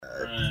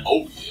man.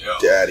 Oh, yeah.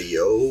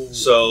 Daddy-o.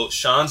 So,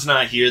 Sean's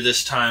not here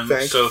this time.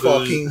 Thank so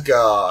fucking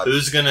God.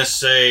 Who's gonna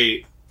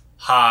say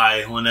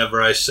hi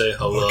whenever I say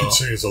hello? I can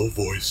say his own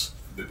voice.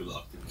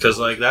 Because,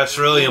 like, that's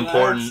really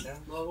important.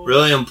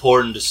 Really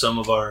important to some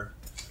of our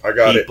I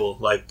got people,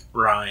 like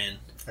Ryan.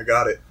 I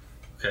got it.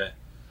 Okay.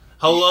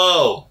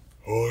 Hello,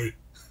 Hi.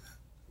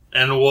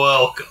 and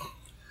welcome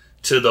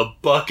to the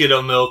Bucket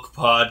of Milk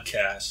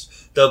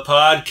Podcast. The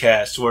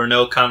podcast where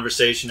no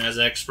conversation has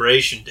an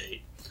expiration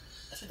date.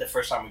 That's the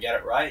first time we got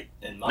it right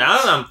in months. Now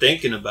that I'm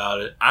thinking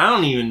about it, I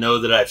don't even know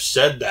that I've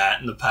said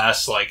that in the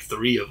past, like,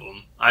 3 of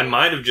them. I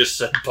might have just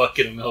said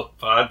Bucket of Milk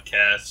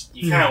Podcast.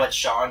 You kind of let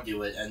Sean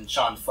do it, and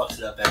Sean fucks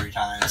it up every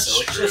time, so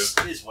That's it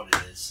just is what it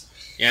is.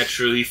 Yeah,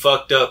 true. He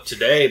fucked up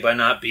today by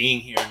not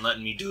being here and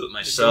letting me do it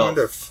myself.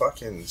 Going to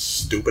fucking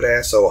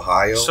stupid-ass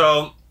Ohio.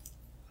 So,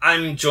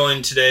 I'm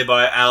joined today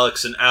by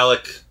Alex. And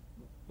Alec,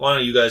 why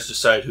don't you guys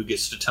decide who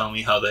gets to tell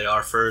me how they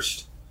are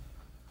first?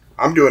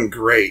 I'm doing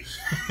great.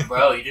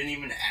 Bro, you didn't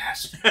even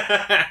ask.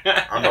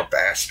 I'm a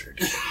bastard.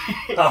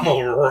 I'm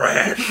a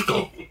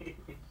rascal.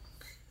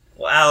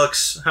 Well,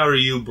 Alex, how are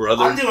you,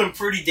 brother? I'm doing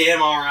pretty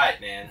damn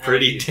alright, man. How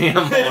Pretty are you? damn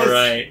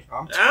alright.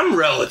 I'm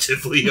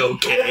relatively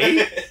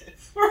okay.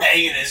 We're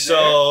hanging in there.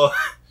 So,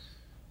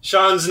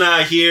 Sean's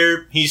not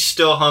here. He's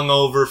still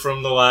hungover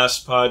from the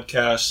last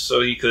podcast,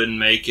 so he couldn't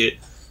make it.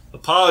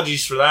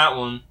 Apologies for that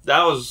one.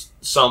 That was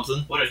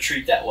something. What a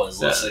treat that was,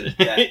 listening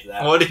back to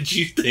that. What did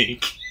you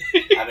think?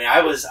 I mean,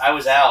 I was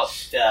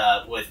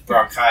out with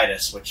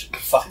bronchitis, which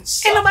fucking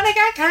sucked. Ain't nobody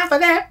got time for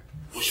that.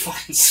 Which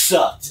fucking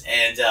sucked.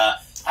 And,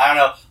 I don't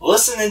know,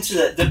 listening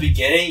to the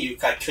beginning,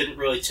 I couldn't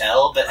really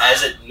tell, but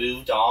as it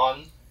moved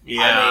on,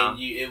 Yeah. I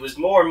mean, it was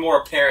more and more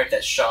apparent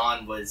that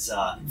Sean was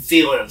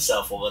feeling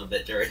himself a little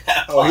bit during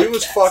that Oh, podcast. he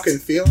was fucking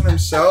feeling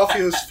himself.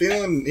 He was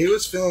feeling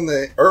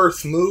the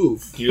earth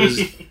move. He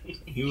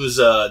was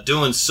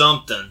doing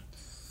something.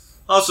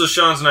 Also,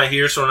 Sean's not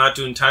here, so we're not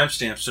doing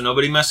timestamps, so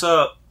nobody mess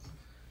up.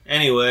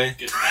 Anyway.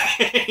 Good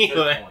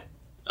point.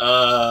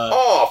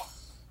 Oh,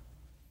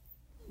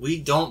 We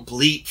don't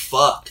bleep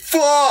fuck.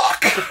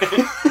 fuck!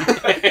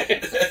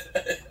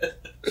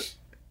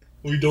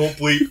 We don't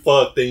bleep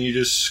fuck, then you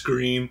just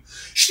scream,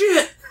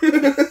 shit!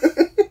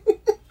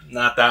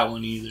 Not that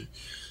one either.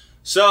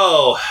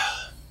 So,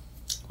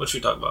 what should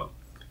we talk about?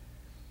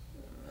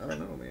 I don't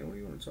know, man. What do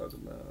you want to talk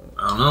about?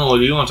 I don't know, what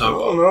do you want to I talk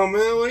don't about? know,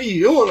 man. What do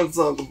you want to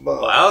talk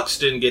about? Well, Alex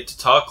didn't get to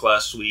talk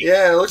last week.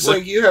 Yeah, it looks What-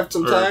 like you have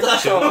some Or time to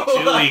talk.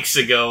 2 weeks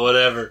ago,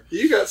 whatever.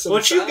 You got some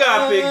What you time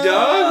got, big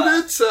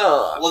dog? to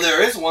talk. Well,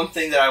 there is one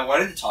thing that I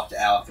wanted to talk to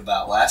Alec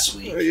about last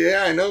week.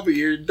 Yeah, I know, but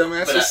your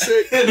dumbass But is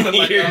sick. but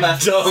my Your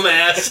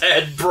dumbass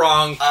had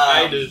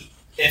bronchitis.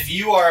 If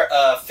you are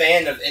a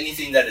fan of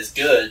anything that is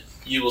good,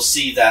 you will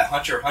see that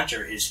Hunter x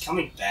Hunter is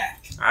coming back.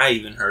 I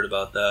even heard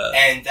about that.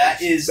 And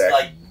that is, Back,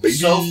 like, baby.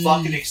 so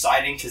fucking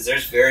exciting because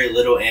there's very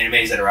little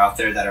animes that are out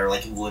there that are,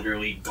 like,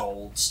 literally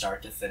gold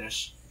start to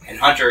finish. And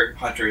Hunter x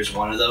Hunter is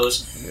one of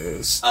those.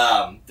 Yes.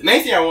 The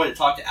main thing I wanted to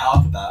talk to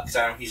Alec about, because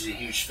I know he's a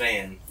huge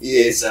fan,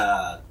 Yeah. is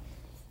how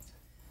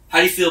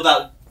do you feel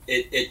about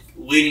it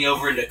leading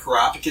over into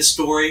Kurapika's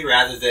story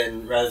rather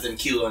than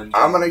Kilo and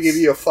I'm gonna give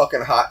you a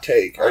fucking hot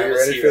take. Are you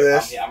ready for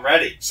this? I'm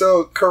ready.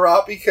 So,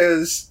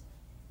 Kurapika's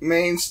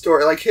main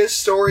story, like his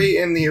story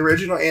in the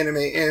original anime,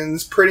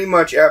 ends pretty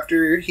much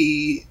after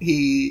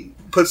he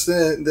puts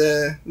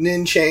the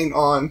nin chain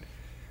on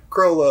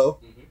Crollo.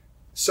 Mhm.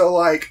 So,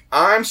 like,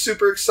 I'm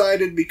super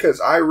excited because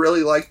I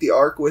really like the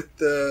arc with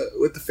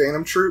the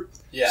Phantom Troop.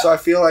 Yeah. So I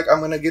feel like I'm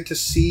gonna get to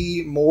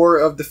see more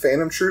of the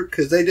Phantom Troop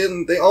because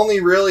they only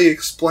really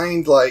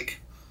explained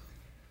like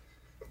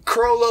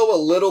Crollo a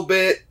little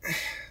bit.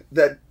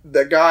 That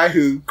the guy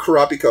who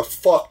Kurapika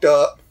fucked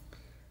up.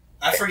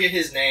 I forget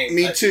his name.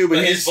 Me too, but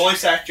his his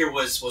voice actor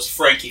was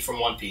Frankie from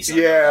One Piece. I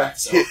know yeah, that,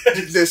 so.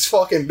 this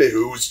fucking bitch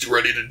who's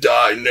ready to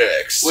die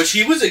next. Which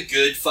he was a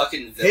good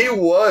fucking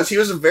villain. He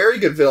was a very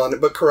good villain,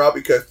 but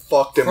Kurapika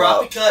fucked him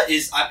up. Kurapika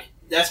is,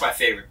 that's my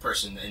favorite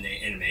person in the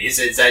anime.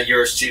 Is that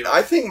yours too?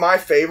 I think my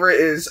favorite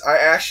is I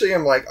actually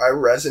am like I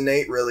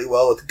resonate really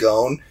well with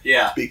Gon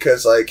Yeah.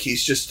 because like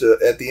he's just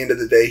at the end of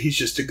the day he's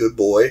just a good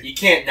boy. You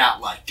can't not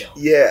like Gon.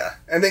 Yeah,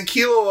 and then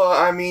Killua,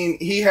 I mean,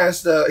 he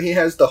has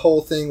the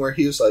whole thing where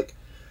he was like,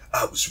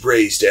 I was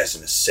raised as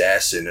an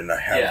assassin, and I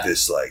have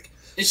this like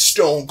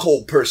stone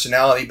cold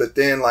personality. But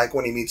then, like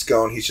when he meets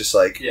Gon, he's just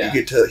like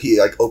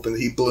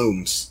he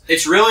blooms.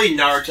 It's really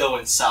Naruto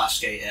and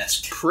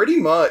Sasuke-esque. Pretty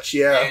much,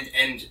 yeah.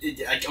 And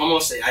like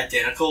almost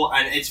identical.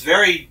 And it's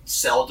very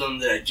seldom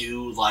that I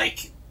do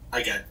like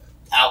a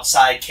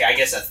outside, I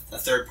guess a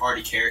third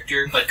party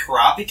character. But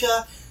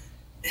Kurapika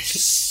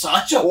is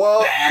such a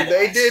badass.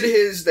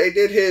 they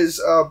did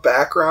his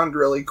background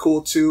really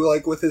cool too,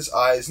 like with his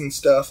eyes and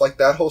stuff. Like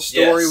that whole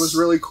story was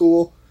really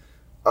cool.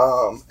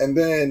 And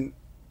then,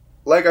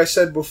 like I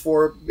said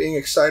before, being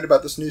excited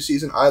about this new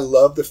season, I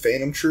love the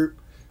Phantom Troop.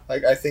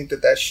 Like I think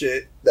that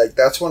shit, like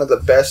that's one of the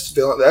best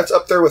villain. That's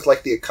up there with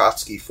like the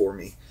Akatsuki for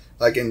me,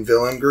 like in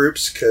villain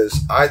groups,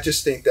 because I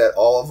just think that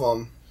all of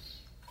them,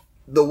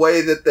 the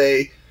way that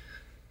they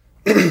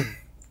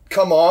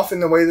come off in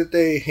the way that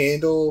they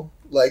handle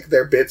like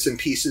their bits and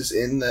pieces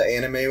in the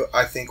anime.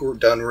 I think were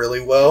done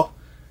really well.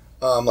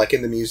 Like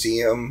in the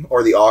museum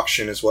or the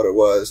auction is what it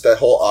was. That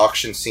whole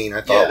auction scene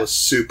I thought was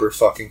super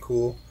fucking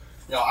cool.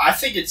 No, I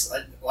think it's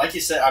like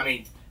you said. I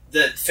mean,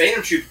 the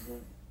Phantom Troop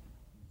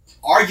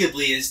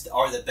arguably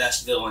are the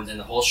best villains in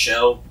the whole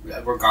show,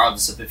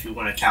 regardless of if you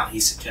want to count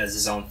Hisoka as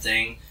his own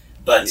thing.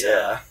 But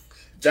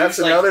that's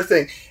another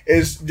thing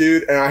is,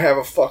 dude, and I have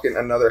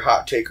another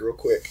hot take real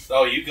quick.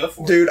 Oh, you go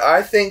for it. Dude,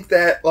 I think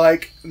that,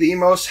 like, the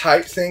most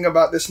hyped thing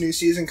about this new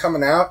season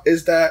coming out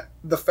is that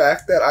the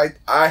fact that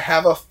I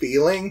have a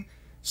feeling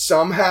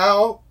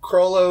somehow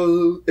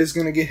Chrollo is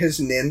going to get his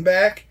nin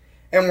back,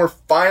 and we're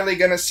finally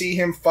going to see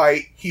him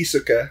fight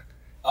Hisoka.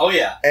 Oh,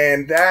 yeah.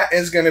 And that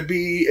is going to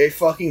be a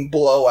fucking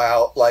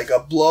blowout. Like, a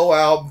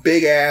blowout,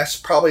 big-ass,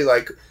 probably,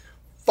 like,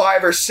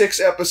 5 or 6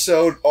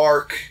 episode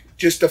arc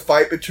just a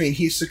fight between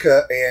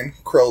Hisoka and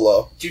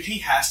Chrollo. Dude, he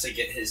has to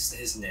get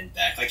his nin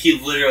back. Like, he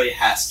literally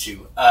has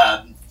to.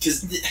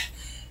 Because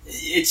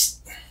it's...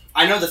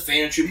 I know the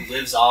Phantom Troop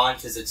lives on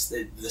because it's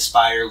the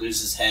spider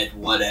loses head,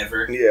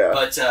 whatever. Yeah.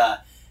 But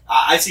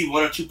I see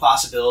one of two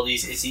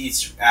possibilities. It's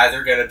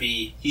either going to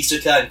be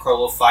Hisoka and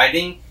Chrollo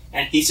fighting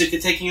and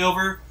Hisoka taking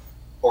over,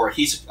 or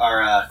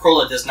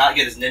Chrollo does not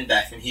get his nin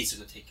back and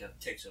Hisoka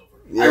takes over.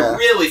 Yeah. I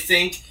really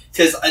think,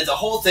 because the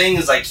whole thing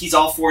is like he's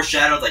all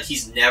foreshadowed, like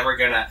he's never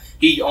gonna,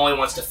 he only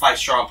wants to fight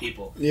strong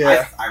people.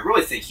 Yeah. I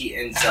really think he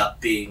ends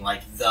up being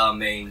like the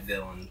main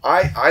villain.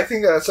 I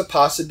think that's a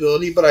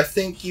possibility, but I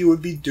think you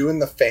would be doing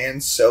the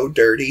fans so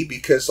dirty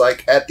because,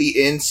 like, at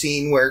the end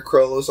scene where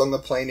Chrollo's on the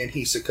plane and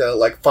Hisoka,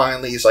 like,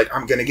 finally he's like,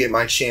 I'm gonna get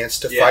my chance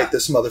to fight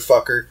this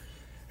motherfucker.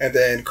 And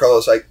then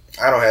Chrollo's like,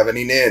 I don't have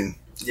any nin.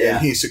 Yeah.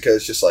 And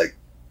Hisoka's just like,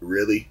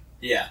 really?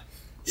 Yeah.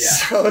 Yeah.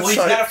 So well, he's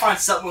got to find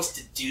something else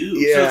to do.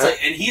 Yeah. So it's like,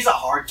 and he's a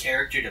hard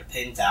character to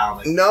pin down.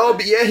 Like, no,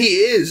 but yeah, he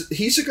is.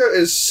 Hisoka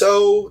is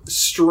so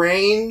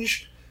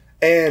strange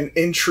and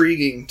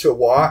intriguing to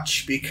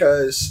watch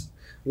because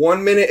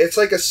 1 minute it's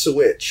like a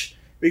switch.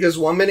 Because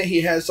 1 minute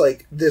he has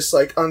like this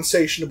like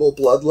insatiable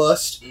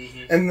bloodlust,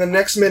 and the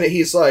next minute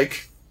he's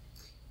like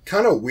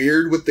kind of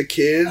weird with the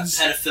kids.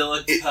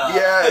 Pedophilic.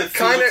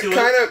 Kind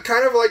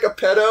of like a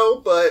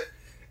pedo, but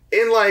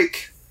in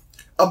like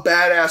a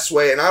badass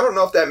way, and I don't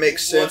know if that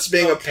makes sense.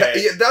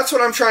 That's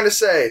what I'm trying to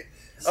say.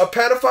 A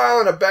pedophile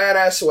in a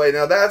badass way.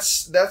 Now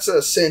that's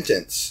a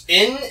sentence.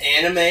 In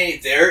anime,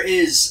 there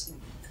is,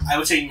 I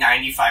would say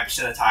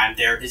 95% of the time,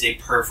 there is a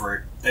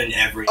pervert in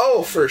every.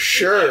 Oh, for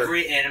sure. In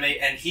every anime,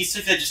 and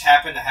Hisoka just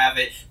happened to have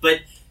it,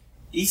 but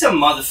he's a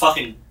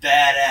motherfucking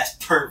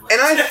badass pervert.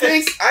 And I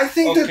think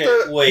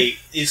that wait,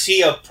 is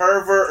he a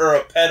pervert or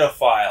a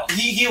pedophile?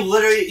 He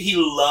literally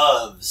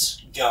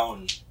loves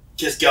Gon.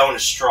 Because Gon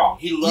is strong.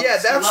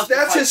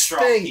 That's his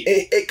thing.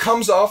 It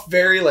comes off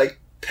very like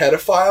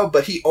pedophile,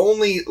 but he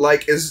only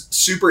like is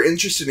super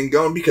interested in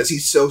Gon because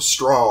he's so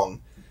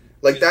strong.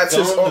 Like that's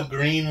his the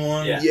green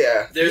one.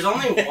 Yeah. There's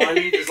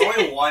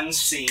only one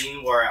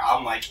scene where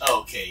I'm like,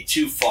 okay,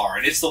 too far,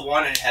 and it's the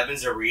one in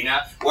Heaven's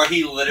Arena where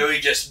he literally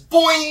just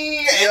boing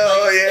and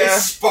it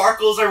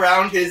sparkles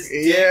around his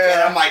dick,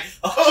 and I'm like,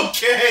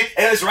 okay,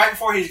 and it's right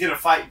before he's gonna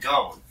fight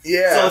Gon.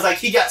 Yeah. So it's like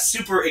he got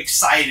super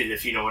excited,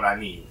 if you know what I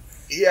mean.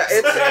 Yeah,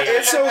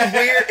 it's a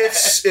weird.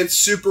 It's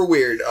super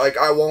weird. Like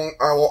I won't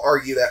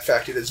argue that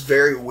fact. It is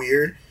very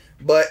weird,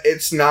 but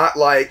it's not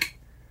like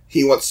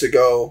he wants to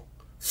go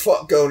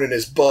fuck Gon in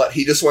his butt.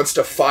 He just wants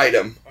to fight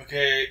him.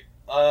 Okay,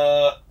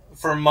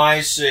 for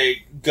my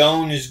sake,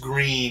 Gon is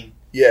green.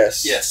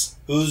 Yes.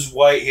 Who's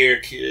white hair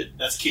kid?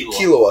 That's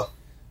Killua.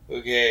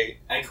 Okay.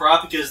 And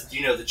Kurapika's,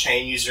 the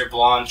chain user,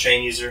 blonde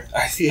chain user.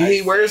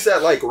 He wears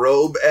that like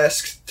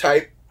robe-esque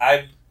type.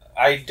 I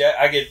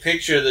get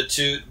picture of the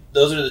two.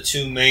 Those are the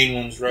two main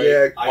ones, right?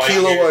 Yeah,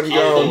 Killua and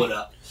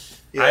Gon.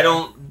 Yeah. I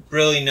don't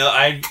really know.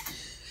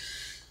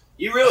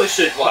 You really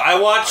should watch. I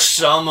watched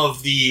some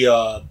of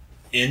the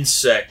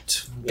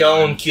insect.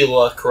 Gon,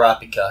 Killua,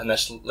 Kurapika, and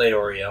that's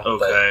Leorio.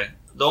 Okay.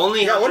 The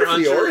only I wonder if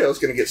Leorio's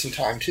going to get some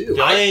time too.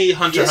 The only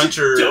Hunter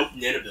dope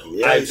nin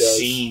ability. I've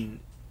seen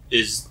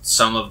is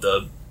some of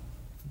the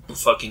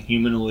fucking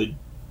humanoid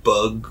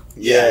bug.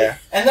 Yeah.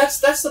 And that's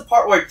the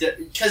part where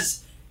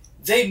because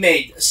they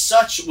made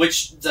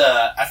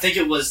I think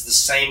it was the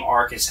same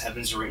arc as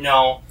Heaven's Arena.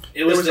 No,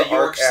 it was the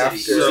York City.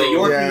 It was the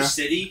York New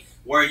City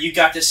where you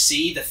got to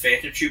see the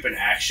Phantom Troop in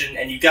action,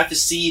 and you got to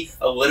see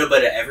a little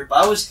bit of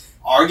everybody.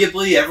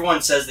 Arguably,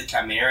 everyone says the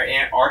Chimera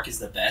Ant arc is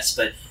the best,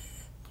 but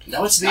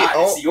no, it's not.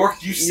 It's the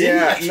York New City.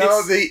 Yeah,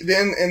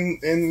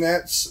 and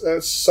that's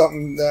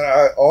something that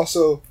I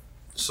also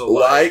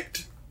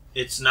liked.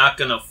 It's not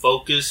going to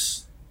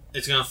focus.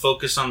 It's going to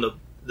focus on the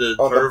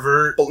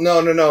pervert.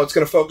 No. It's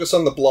going to focus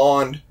on the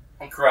blonde.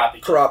 On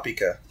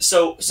Kurapika.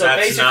 So that's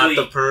basically, not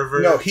the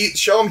pervert. No,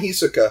 show him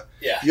Hisoka.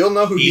 Yeah, you'll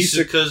know who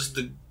Hisoka's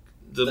the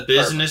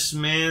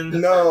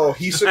businessman. No,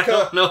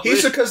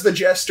 Hisoka's the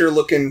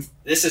jester-looking.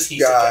 This is Hisoka.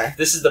 Guy.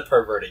 This is the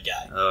perverted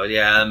guy. Oh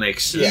yeah, that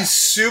makes sense. He's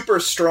super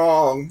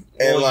strong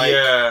and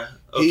yeah.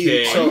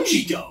 Okay.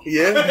 Bungee go.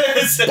 Yeah.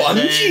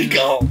 Bungee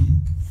go.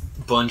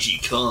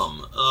 Bungie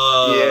come?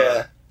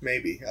 Yeah,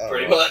 maybe.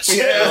 Pretty much.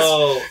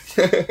 So,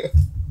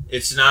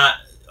 it's not,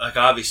 like,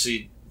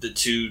 obviously, the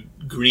two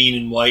green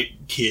and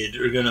white kid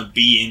are gonna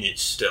be in it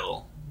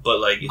still. But,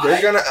 like...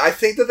 I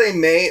think that they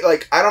may...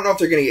 Like, I don't know if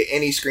they're gonna get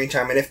any screen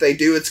time, and if they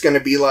do, it's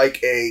gonna be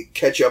like a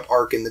catch-up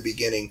arc in the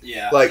beginning.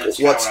 Yeah. Like,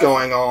 what's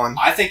going on.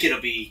 I think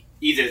it'll be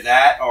either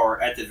that or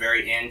at the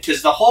very end,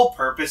 because the whole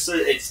purpose,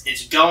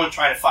 it's going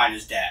trying to find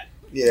his dad.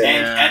 Yeah.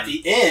 And at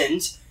the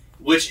end,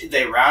 which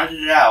they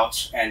rounded it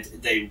out, and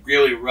they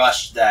really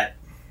rushed that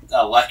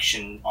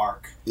election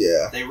arc.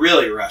 Yeah. They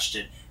really rushed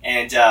it.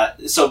 And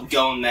so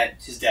Gon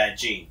met his dad,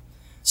 Gene.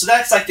 So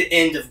that's like the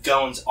end of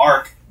Gon's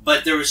arc,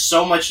 but there was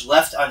so much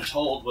left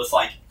untold with,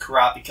 like,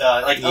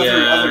 Kurapika, like,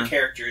 other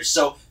characters.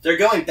 So they're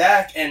going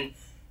back, and,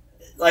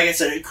 like I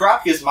said,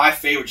 Kurapika is my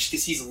favorite just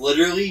because he's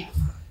literally...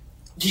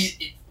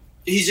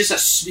 He's a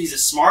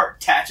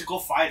smart tactical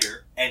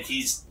fighter, and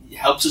he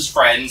helps his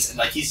friends, and,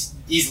 like, he's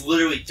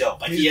literally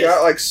dope. Like, he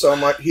has so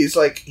much. He has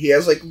like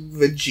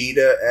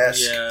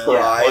Vegeta-esque pride.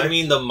 Well, I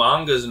mean, the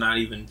manga's not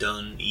even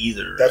done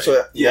either. That's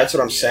right? That's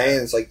what I'm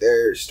saying. It's like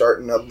they're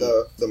starting up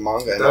the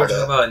manga. They're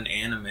talking about an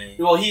anime.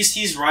 Well,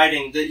 he's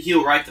writing.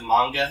 He'll write the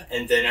manga,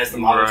 and then as the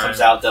manga comes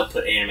out, they'll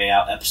put anime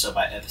out episode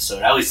by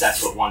episode. At least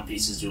that's what One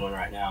Piece is doing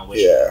right now.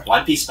 Which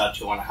One Piece is about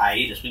to go on a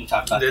hiatus. We can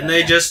talk about. Didn't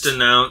they just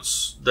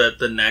announce that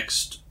the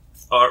next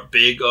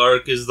big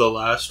arc is the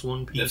last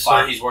One Piece?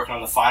 He's working on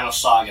the final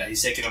saga.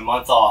 He's taking a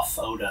month off.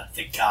 Oda,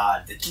 the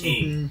god, the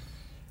king. Mm-hmm.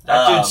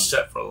 That dude's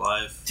set for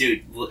life.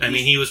 Dude, I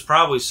mean, he was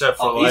probably set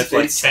for life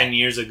like 10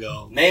 years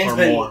ago. Man's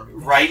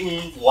been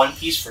writing One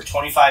Piece for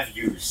 25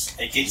 years.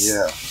 It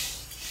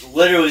gets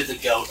literally the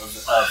goat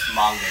of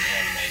manga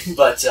and anime.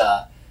 But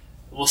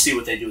we'll see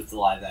what they do with the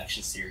live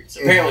action series.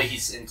 Apparently,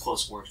 he's in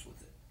close works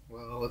with it.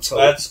 Well, let's hope.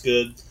 That's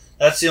good.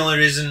 That's the only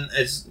reason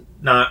it's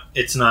not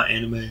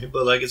anime,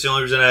 but, like, it's the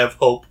only reason I have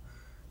hope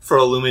for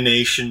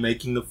Illumination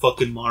making the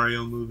fucking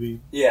Mario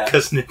movie. Yeah.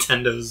 Because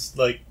Nintendo's,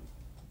 like,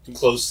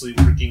 closely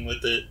working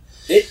with it.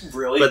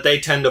 But they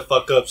tend to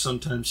fuck up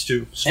sometimes,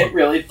 too. So. It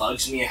really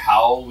bugs me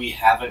how we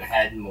haven't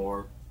had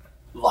more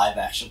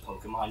live-action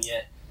Pokemon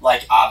yet.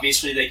 Like,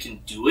 obviously they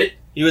can do it.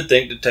 You would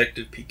think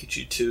Detective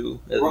Pikachu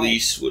 2 at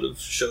least would have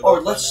showed up.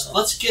 Or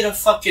let's get a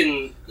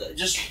fucking...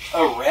 just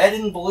a red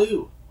and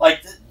blue.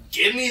 Like...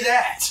 Give me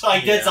that!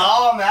 Like, that's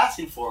all I'm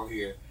asking for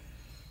here.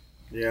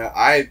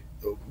 Yeah,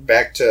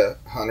 back to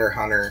Hunter x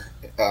Hunter,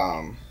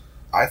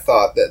 I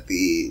thought that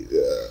the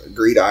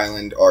Greed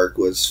Island arc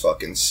was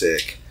fucking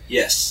sick.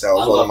 Yes. That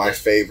was one of my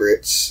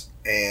favorites.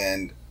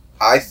 And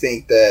I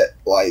think that,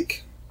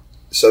 like,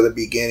 so the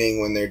beginning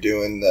when they're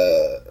doing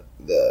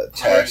the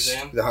test,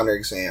 the Hunter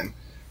exam,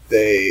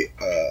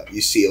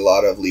 you see a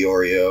lot of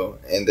Leorio,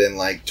 and then,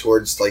 like,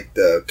 towards, like,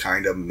 the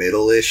kind of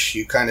middle-ish,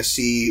 you kind of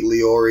see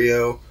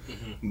Leorio.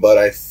 But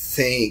I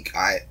think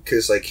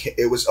because, like,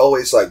 it was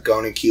always, like,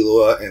 Gon and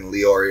Killua and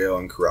Leorio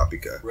and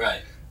Kurapika.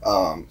 Right.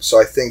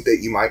 So I think that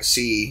you might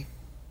see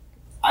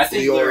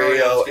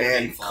Leorio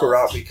and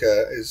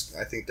Kurapika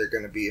I think they're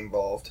going to be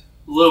involved.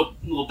 Little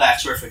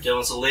backstory for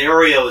Dylan. So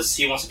Leorio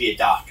he wants to be a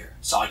doctor.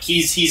 So, like,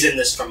 he's in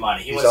this for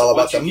money. He's all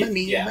about the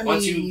money. Yeah.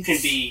 Once you can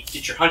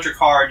get your Hunter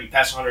card, you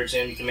pass a Hunter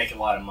exam, you can make a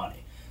lot of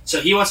money.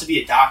 So he wants to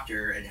be a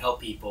doctor and help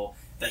people.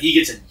 But he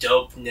gets a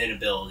dope nin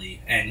ability,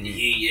 and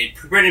he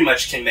pretty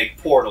much can make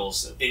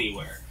portals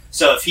anywhere.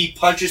 So if he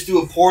punches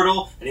through a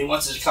portal and he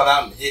wants to come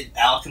out and hit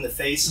Alec in the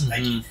face,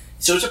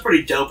 so it's a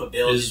pretty dope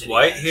ability. Is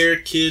white hair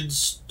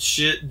kid's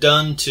shit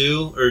done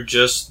too, or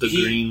just the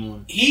green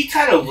one? He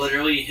kind of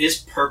literally, his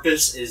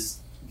purpose is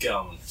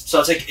Gon. So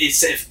it's like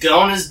if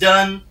Gon is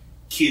done,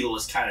 Killua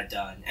is kind of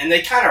done, and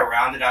they kind of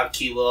rounded out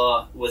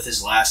Killua with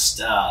his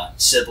last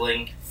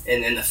sibling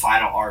in the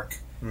final arc.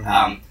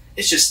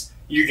 It's just.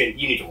 You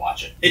need to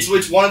watch it. It's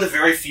one of the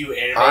very few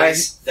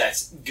animes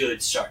that's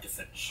good start to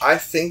finish. I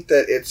think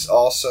that it's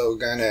also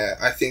gonna...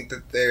 I think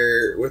that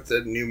they're... With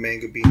the new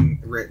manga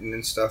being written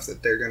and stuff,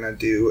 that they're gonna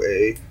do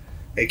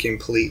a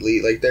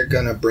completely... Like, they're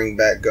gonna bring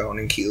back Gon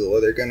and Killua.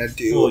 They're gonna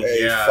do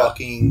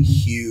fucking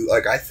huge...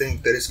 Like, I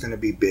think that it's gonna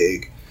be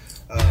big.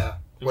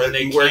 Where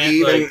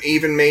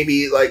even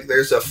maybe, like,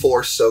 there's a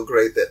force so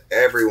great that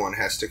everyone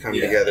has to come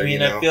together, I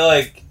mean, I feel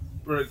like...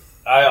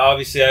 I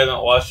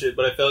haven't watched it,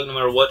 but I feel like no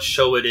matter what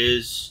show it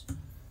is,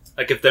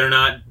 like, if they're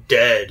not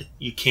dead,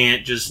 you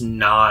can't just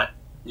not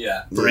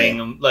bring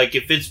them. Like,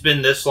 if it's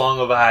been this long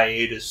of a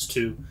hiatus,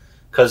 too,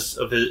 because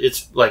of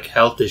it's, like,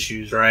 health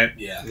issues, right?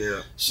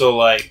 Yeah. So,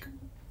 like,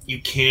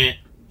 you can't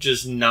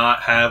just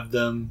not have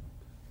them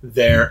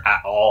there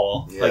at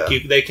all. Yeah.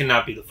 Like, they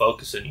cannot be the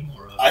focus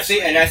anymore.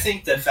 Obviously. I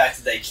think the fact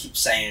that they keep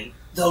saying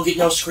they'll get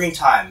no screen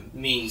time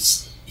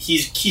means...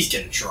 He's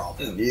gonna draw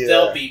them. Yeah.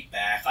 They'll be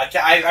back.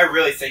 I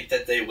really think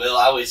that they will.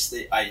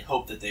 I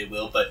hope that they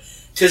will. But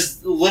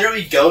because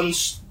literally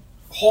Gon's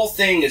whole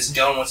thing is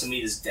Gon wants to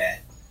meet his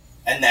dad,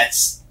 and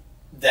that's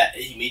that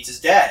he meets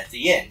his dad at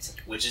the end,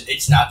 which is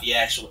it's not the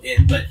actual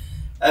end. But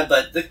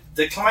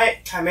the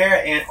Chimera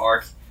Ant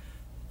arc,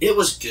 It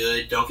was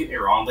good, don't get me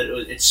wrong, but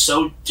it's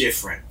so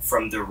different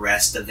from the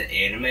rest of the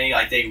anime.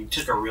 Like, they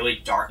took a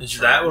really dark turn. Is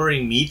that where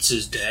he meets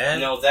his dad?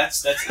 No,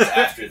 that's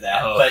after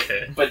that. Oh,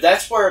 okay. But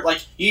that's where,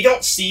 like, you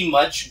don't see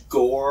much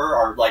gore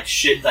or, like,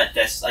 shit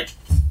that's, like,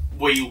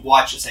 where you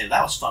watch and say,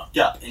 that was fucked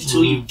up,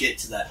 until you get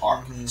to that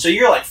arc. Mm-hmm. So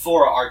you're, like,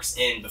 4 arcs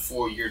in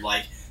before you're,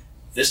 like,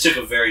 this took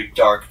a very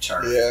dark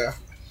turn. Yeah.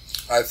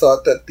 I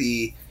thought that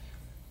the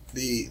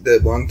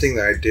one thing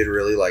that I did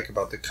really like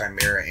about the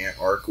Chimera Ant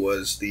arc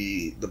was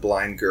the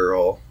blind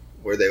girl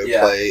where they would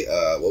play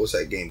what was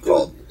that game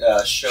called?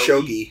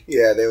 Shogi.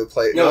 Yeah, they would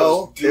play.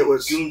 No, it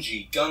was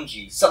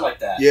Gunji, something like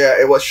that. Yeah,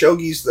 it was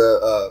Shogi's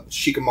the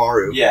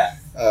Shikamaru. Yeah,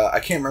 I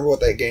can't remember what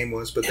that game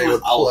was, but they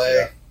would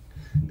play.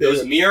 It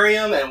was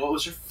Miriam and what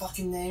was her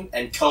fucking name?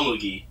 And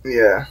Komugi.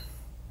 Yeah,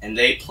 and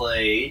they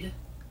played.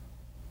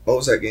 What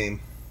was that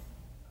game?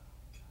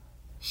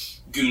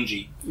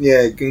 Gunji.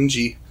 Yeah,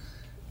 Gunji.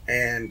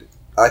 And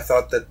I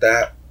thought that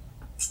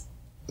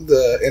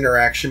the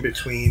interaction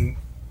between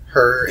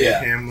her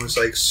and him was,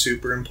 like,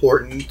 super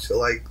important to,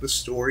 like, the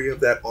story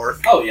of that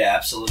arc. Oh, yeah,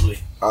 absolutely.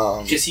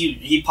 Because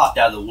he popped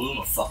out of the womb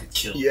of fucking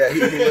Kill. Yeah,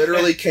 he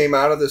literally came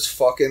out of this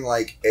fucking,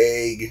 like,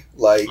 egg,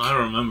 like... I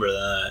remember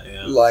that,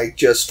 yeah. Like,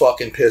 just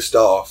fucking pissed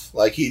off.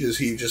 Like, he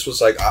just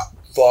was like,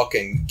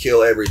 fucking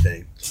kill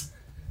everything.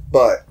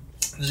 But...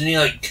 Doesn't he,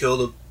 like, kill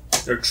the...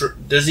 Or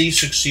does he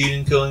succeed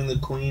in killing the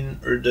queen,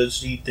 or does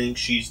he think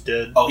she's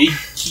dead? Oh, he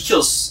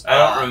kills... I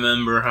don't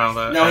remember how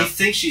that... No, he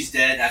thinks she's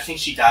dead. I think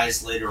she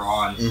dies later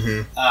on.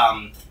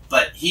 Mm-hmm.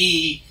 But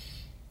he...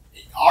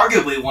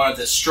 Arguably one of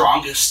the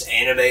strongest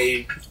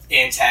anime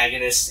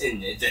antagonists in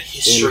the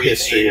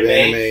history of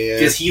anime.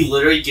 Because he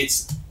literally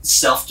gets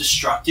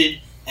self-destructed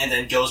and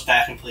then goes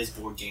back and plays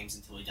board games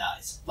until he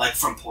dies. Like,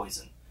 from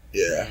poison.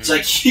 Yeah. It's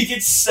like he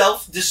gets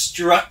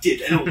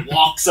self-destructed and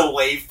walks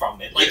away from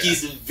it. Like,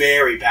 he's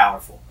very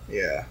powerful.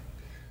 Yeah.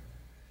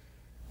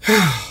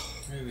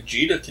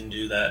 Vegeta can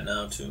do that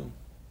now, too.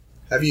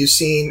 Have you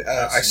seen...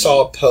 I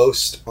saw a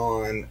post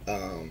on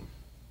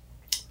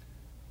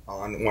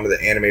one of the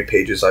anime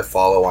pages I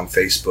follow on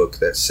Facebook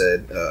that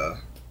said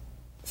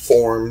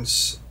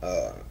forms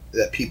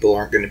that people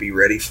aren't going to be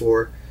ready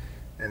for.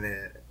 And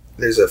then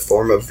there's a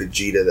form of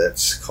Vegeta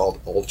that's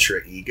called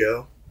Ultra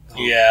Ego.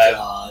 Oh,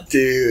 God.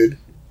 Dude,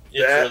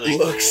 it's that really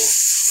looks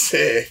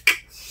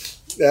sick.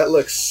 That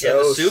looks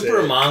so sick. The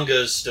Super manga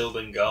has still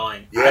been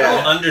going. Yeah. I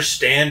don't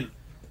understand.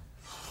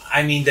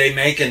 I mean, they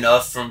make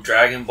enough from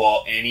Dragon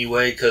Ball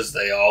anyway, because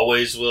they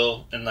always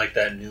will, and, like,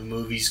 that new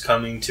movie's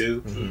coming too.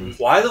 Mm-hmm.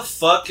 Why the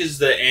fuck is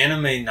the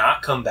anime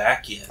not come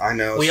back yet? I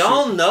know. We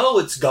all know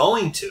it's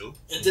going to.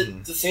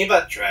 The thing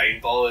about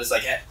Dragon Ball is,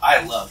 like,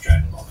 I love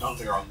Dragon Ball. Don't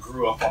get me wrong,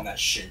 grew up on that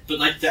shit. But,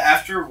 like,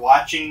 after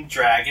watching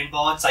Dragon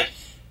Ball, it's like,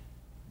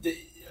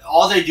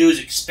 all they do is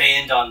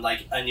expand on,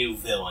 like, a new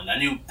villain, a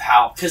new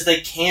power, because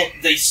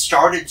they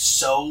started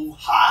so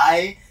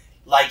high,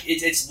 like,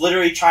 it's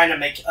literally trying to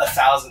make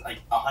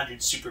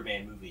 100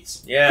 Superman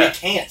movies. Yeah. They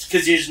can't,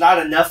 because there's not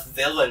enough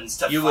villains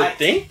to fight. You would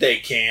think they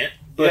can't,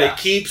 but it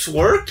keeps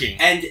working.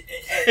 And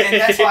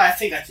that's why I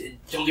think,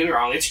 don't get me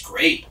wrong, it's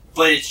great,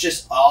 but it's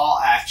just all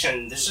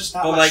action, there's just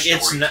not much story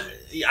it's not,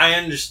 to it. I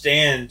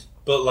understand,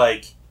 but,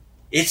 like,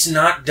 it's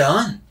not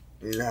done.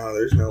 No,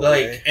 there's no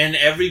way. And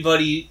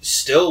everybody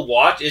still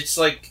watch. It's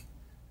like,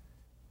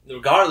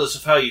 regardless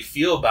of how you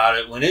feel about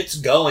it, when it's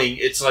going,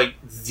 it's like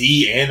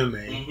the anime.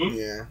 Mm-hmm.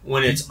 Yeah.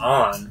 When it's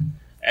on,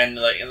 and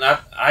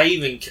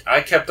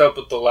I kept up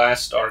with the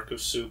last arc of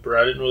Super.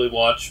 I didn't really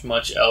watch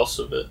much else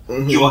of it.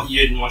 Mm-hmm. You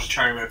didn't watch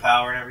Tournament of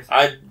Power and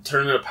everything.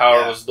 Tournament of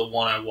Power was the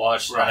one I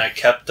watched, and I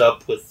kept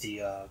up with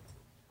the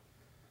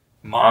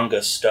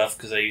manga stuff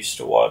because I used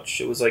to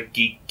watch. It was like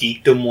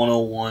Geekdom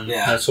 101.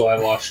 Yeah. That's what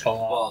I watched a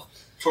lot. Well,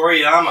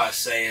 Toriyama is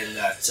saying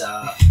that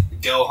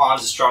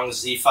Gohan's the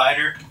strongest Z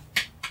fighter.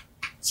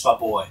 It's my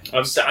boy.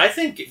 I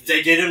think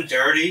they did him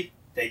dirty.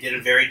 They did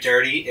him very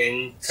dirty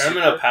in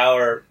Tournament of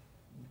Power.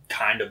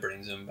 Kind of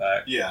brings him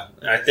back. Yeah,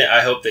 I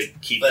hope they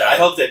keep. But I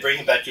hope they bring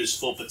him back to his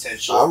full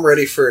potential. I'm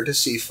ready to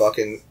see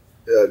fucking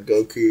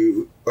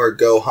Goku or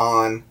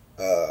Gohan,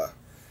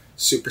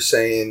 Super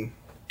Saiyan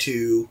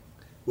 2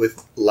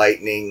 with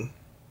lightning.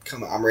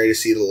 Come on, I'm ready to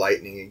see the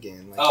lightning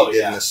again, like he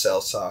did in the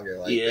Cell Saga.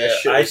 Like that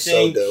shit was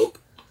so dope.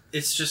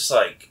 It's just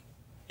like,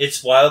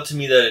 it's wild to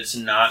me that it's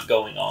not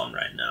going on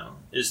right now,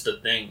 is the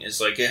thing.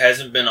 It's like, it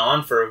hasn't been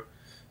on for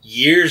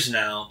years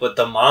now, but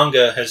the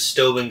manga has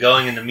still been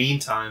going in the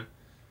meantime.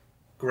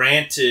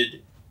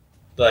 Granted,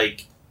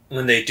 like,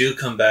 when they do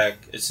come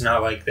back, it's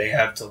not like they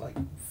have to, like,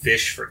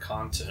 fish for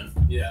content.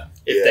 Yeah.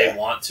 If they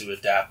want to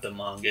adapt the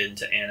manga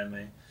into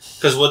anime.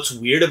 Because what's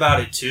weird about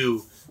it,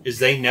 too, is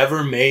they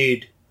never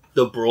made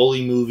the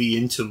Broly movie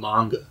into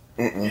manga.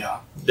 Mm-mm.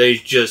 Yeah. They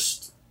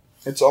just...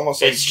 It's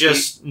almost like... It's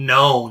just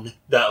known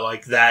that,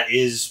 like, that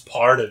is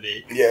part of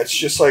it. Yeah, it's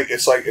just like...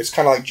 It's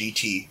kind of like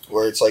GT,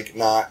 where it's, like,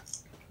 not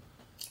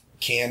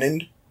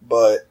canon,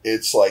 but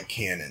it's, like,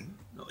 canon.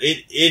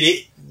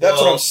 That's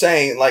what I'm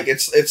saying. Like,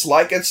 it's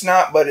like it's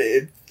not, but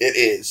it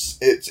is.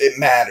 It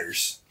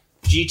matters.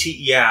 GT,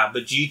 yeah,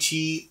 but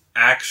GT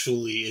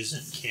actually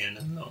isn't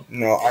canon, though.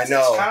 No, I know.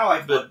 It's kind of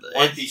like what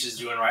One Piece is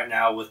doing right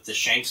now with the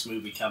Shanks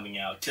movie coming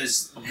out.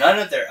 Because none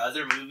of their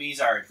other movies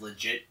are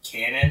legit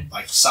canon.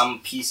 Like, some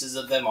pieces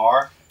of them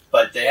are.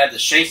 But they have the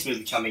Shanks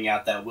movie coming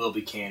out that will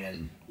be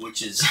canon,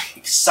 which is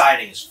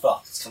exciting as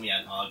fuck. It's coming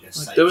out in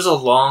August. Like, there was a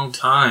long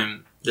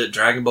time that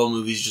Dragon Ball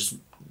movies just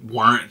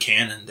weren't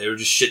canon. They were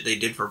just shit they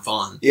did for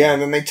fun. Yeah,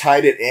 and then they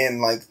tied it in,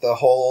 like the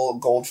whole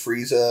Gold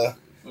Frieza,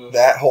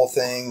 that whole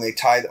thing. They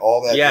tied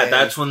all that. Yeah,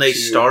 that's when they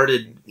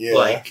started. Yeah.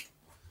 Like,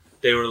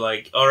 they were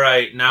like, "All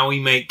right, now we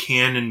make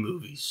canon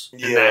movies,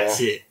 and that's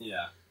it."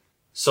 Yeah.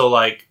 So,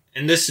 like,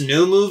 in this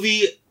new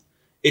movie,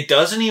 it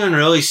doesn't even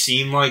really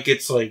seem like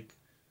it's like,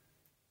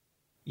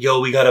 "Yo,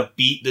 we gotta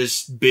beat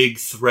this big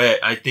threat."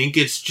 I think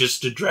it's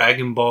just a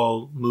Dragon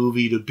Ball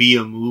movie to be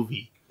a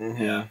movie.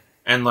 Mm-hmm. Yeah.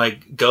 And,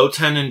 like,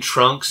 Goten and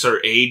Trunks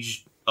are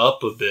aged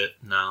up a bit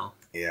now.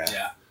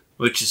 Yeah.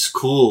 Which is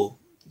cool,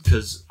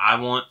 because I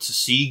want to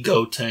see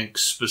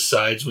Gotenks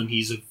besides when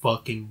he's a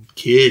fucking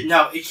kid.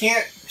 No, it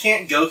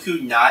can't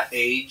Goku not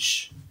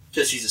age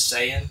because he's a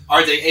Saiyan?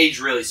 Or they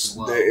age really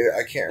slow?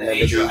 I can't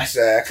remember the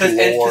exact lore.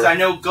 Because I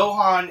know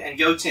Gohan and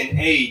Goten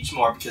age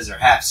more because they're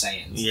half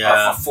Saiyans.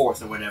 Yeah. Or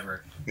fourth or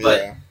whatever.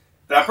 But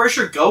I'm pretty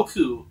sure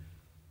Goku...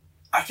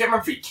 I can't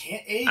remember if he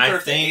can't age or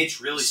if they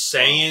age really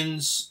slow.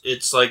 Saiyans,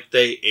 it's like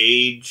they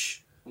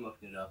age. I'm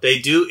looking it up. They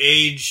do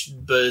age,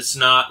 but it's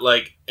not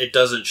like it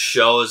doesn't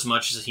show as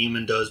much as a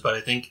human does. But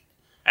I think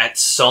at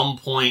some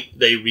point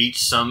they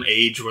reach some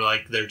age where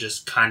like they're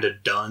just kind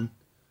of done.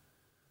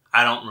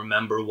 I don't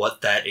remember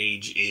what that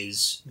age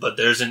is, but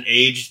there's an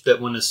age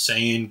that when a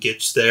Saiyan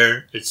gets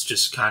there, it's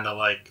just kind of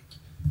like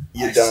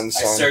you're done.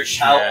 Son. I searched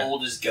how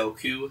old is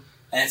Goku.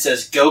 And it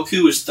says,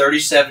 Goku is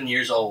 37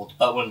 years old,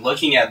 but when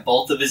looking at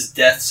both of his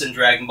deaths in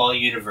Dragon Ball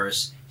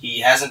Universe,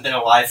 he hasn't been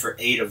alive for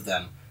 8 of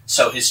them.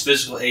 So his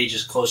physical age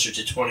is closer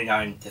to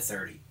 29 to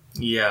 30.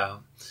 Yeah.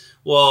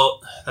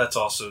 Well, that's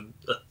also...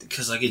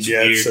 Because, like, it's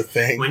weird. It's a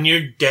thing. When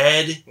you're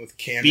dead,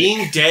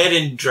 being dead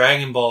in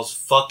Dragon Ball is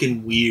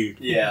fucking weird.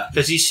 Yeah.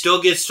 Because he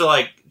still gets to,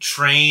 like,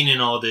 train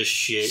and all this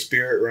shit.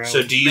 Spirit realm.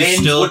 So do you Man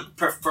still... would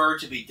prefer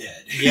to be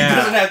dead. Yeah. He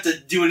doesn't have to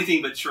do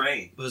anything but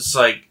train. But it's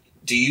like...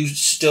 Do you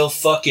still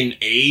fucking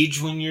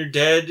age when you're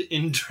dead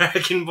in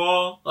Dragon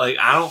Ball? Like,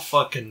 I don't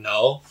fucking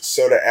know.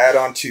 So to add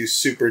on to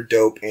super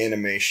dope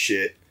anime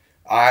shit,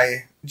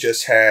 I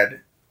just had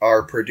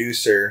our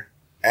producer,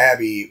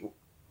 Abby,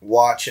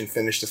 watch and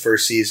finish the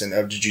first season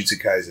of Jujutsu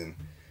Kaisen,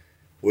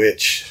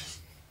 which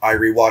I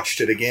rewatched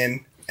it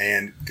again,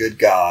 and good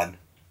God,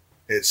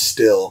 it's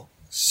still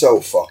so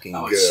fucking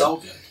good. It's so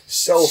good.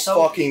 So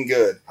fucking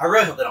good. I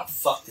really hope they don't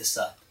fuck this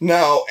up.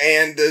 No,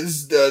 and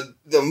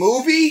the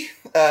movie,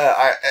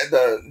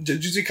 the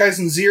Jujutsu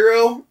Kaisen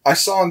 0, I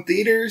saw in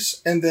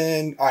theaters, and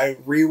then I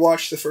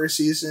rewatched the first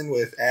season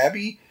with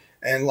Abby,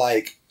 and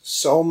like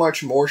so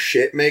much more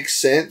shit makes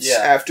sense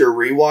after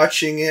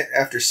rewatching it,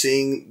 after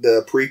seeing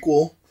the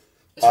prequel.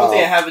 That's one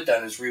thing I haven't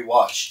done is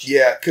rewatched.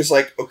 Yeah, because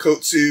like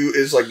Okotsu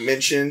is like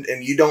mentioned,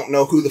 and you don't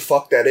know who the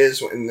fuck that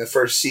is in the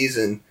first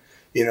season.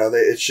 You know,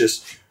 it's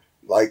just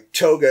like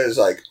Toga is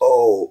like,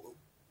 oh,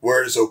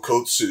 where's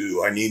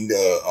Okotsu? I need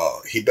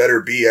he better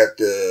be at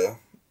the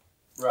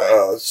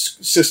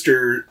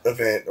sister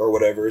event or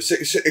whatever,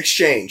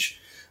 exchange.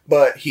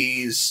 But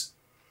he's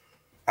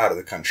out of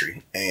the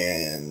country,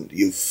 and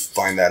you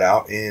find that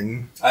out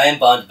in... I am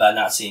bummed about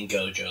not seeing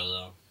Gojo,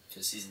 though,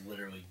 because he's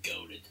literally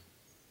goated.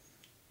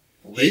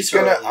 He's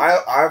gonna...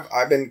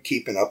 I've been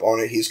keeping up on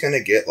it. He's gonna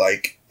get,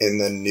 like, in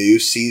the new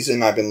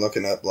season, I've been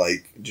looking up,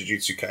 like,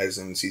 Jujutsu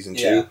Kaisen Season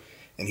 2,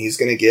 and he's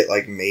gonna get,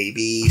 like,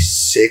 maybe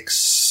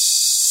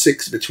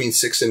between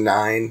 6 and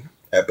 9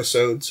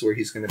 episodes where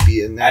he's gonna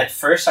be in there. At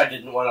first, I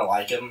didn't want to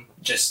like him,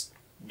 just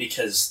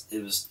because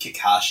it was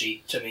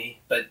Kakashi to me,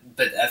 but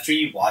after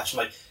you watch him,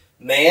 like,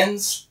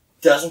 Mans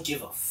doesn't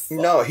give a fuck.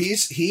 No, he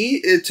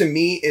to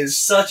me is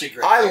such a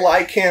great character.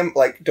 Like him,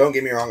 like, don't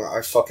get me wrong,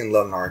 I fucking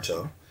love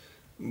Naruto.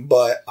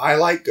 But I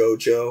like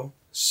Gojo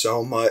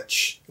so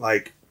much.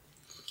 Like,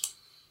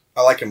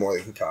 I like him more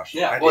than Kakashi.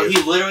 Yeah,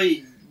 he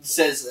literally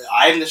says,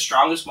 I am the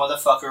strongest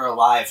motherfucker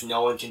alive,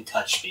 no one can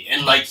touch me.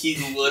 And, like, he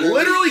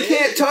literally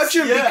can't touch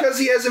him because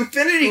he has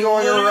infinity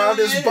going around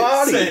his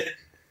body.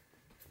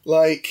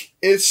 Like,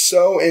 it's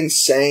so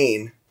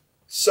insane.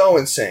 So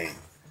insane.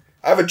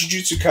 I have a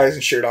Jujutsu Kaisen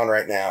shirt on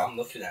right now. I'm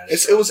looking at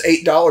it. It was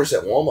 $8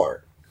 at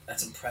Walmart.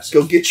 That's impressive.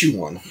 Go get you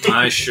one.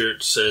 My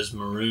shirt says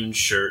Maroon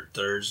Shirt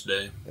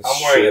Thursday.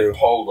 I'm wearing a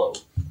polo.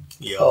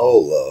 Yo.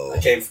 Polo. I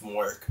came from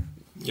work.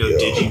 Yo,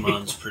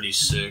 Digimon's pretty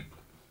sick.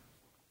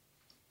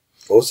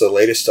 What was the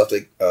latest stuff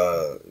that,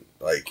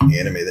 like,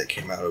 anime that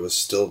came out? It was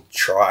still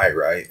Try,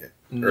 right?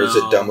 No. Or is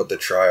it done with the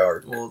Try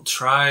arc? Well,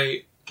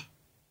 Try...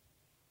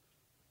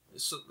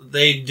 So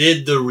they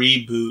did the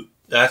reboot.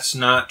 That's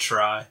not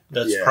Try.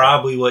 That's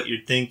probably what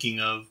you're thinking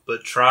of.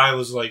 But Try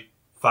was like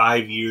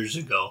 5 years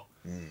ago.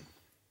 And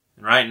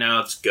right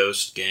now it's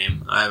Ghost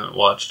Game. I haven't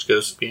watched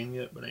Ghost Game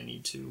yet, but I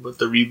need to. But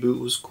the reboot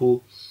was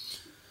cool.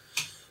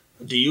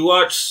 Do you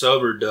watch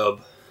sub or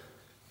dub?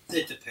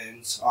 It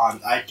depends on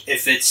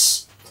if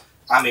it's.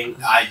 I mean,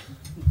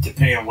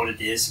 depending on what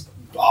it is,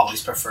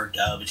 always prefer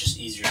dub. It's just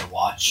easier to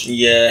watch.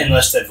 Yeah.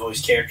 Unless the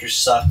voice characters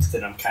sucked,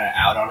 then I'm kind of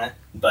out on it.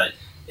 But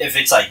if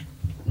it's like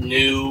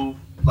new,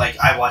 like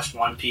I watch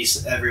One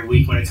Piece every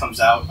week when it comes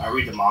out. I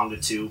read the manga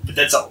too, but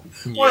that's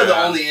one of the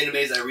only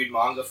animes I read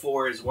manga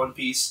for is One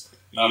Piece.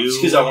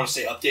 Just because I want to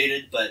stay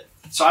updated. But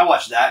so I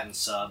watch that and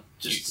sub.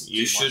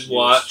 You should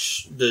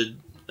watch the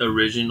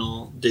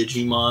original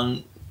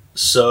Digimon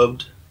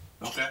subbed.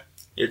 Okay.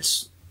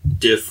 It's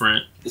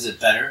different. Is it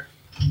better?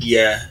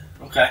 Yeah.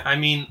 Okay. I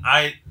mean,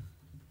 I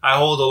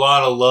hold a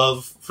lot of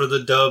love for the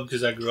dub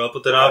because I grew up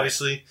with it,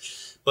 obviously.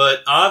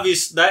 But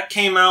that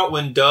came out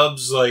when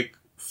dubs like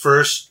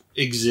first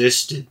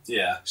existed.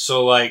 Yeah.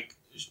 So like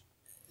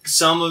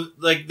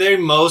they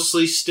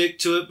mostly stick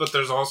to it, but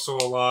there's also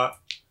a lot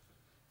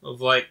of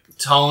like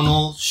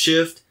tonal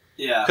shift.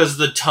 Yeah. Because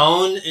the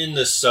tone in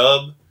the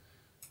sub,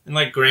 and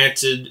like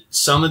granted,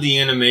 some of the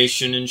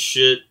animation and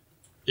shit,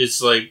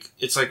 it's like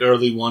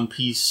early One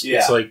Piece. Yeah.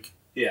 It's like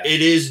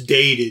it is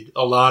dated,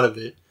 a lot of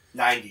it.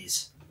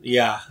 90s.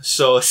 Yeah,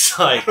 so it's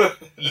like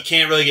you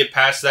can't really get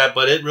past that,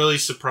 but it really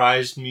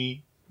surprised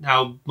me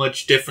how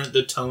much different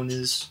the tone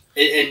is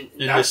in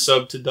the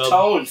sub to dub.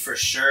 Tone for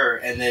sure,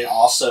 and then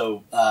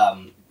also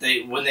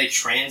when they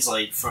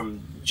translate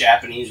from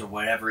Japanese or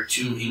whatever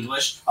to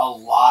English, a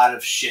lot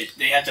of shit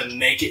they have to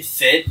make it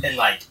fit and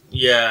like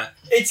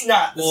it's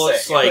not the same.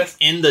 It's like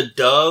in the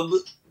dub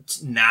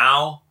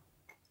now,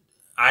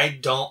 I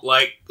don't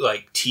like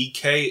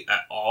TK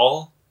at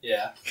all.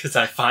 Yeah, because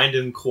I find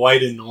him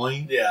quite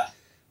annoying. Yeah.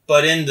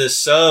 But in the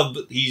sub,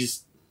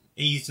 he's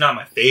not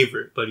my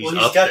favorite, but he's up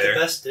there. He's got the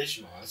best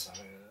Digimon.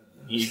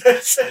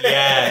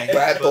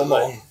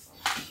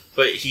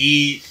 But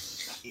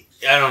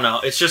I don't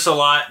know. It's just a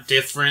lot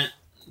different.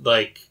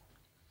 Like,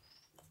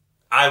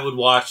 I would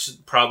watch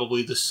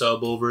probably the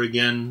sub over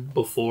again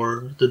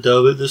before the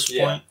dub at this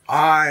point.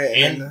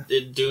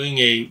 Doing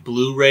a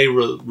Blu-ray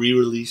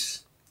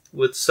re-release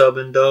with sub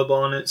and dub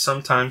on it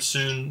sometime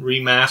soon,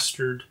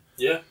 remastered.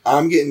 Yeah.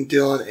 I'm getting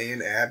Dylan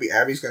and Abby.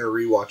 Abby's going to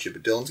rewatch it,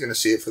 but Dylan's going to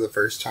see it for the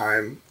first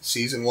time.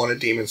 Season 1 of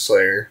Demon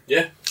Slayer.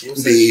 Yeah.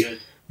 The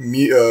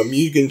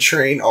Mugen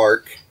Train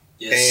arc.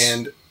 Yes.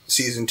 And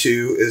Season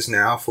 2 is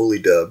now fully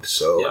dubbed.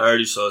 So I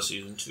already saw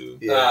Season 2.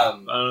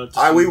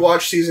 Yeah. We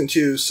watched Season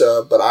 2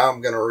 sub, but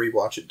I'm going to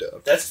rewatch it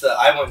dubbed.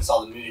 I went and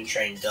saw the Mugen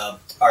Train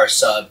dubbed, or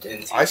subbed.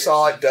 In I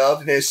saw it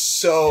dubbed, and it's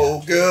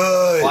so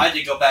good. Well, I had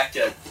to go back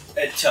to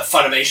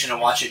Funimation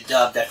and watch it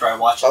dubbed after I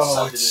watched it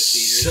subbed in the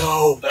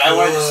theaters. But I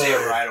wanted to see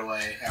it right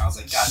away, and I was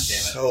like, God damn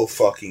it. So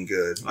fucking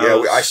good.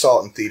 Yeah, I saw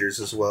it in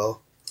theaters as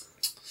well.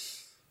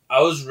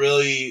 I was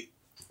really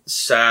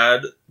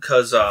sad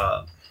because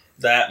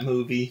that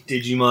movie,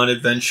 Digimon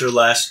Adventure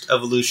Last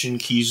Evolution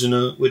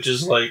Kizuna, which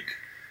is like,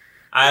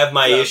 I have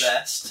my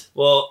issues.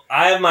 Well,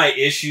 I have my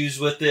issues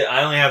with it.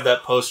 I only have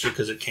that poster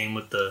because it came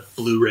with the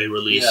Blu-ray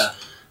release. Yeah.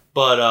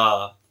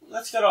 But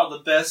that's got all the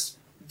best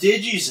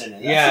Digis in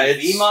it. That's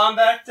it's Vmon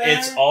back there.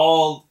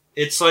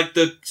 It's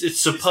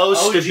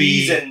supposed to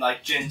be in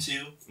like Gen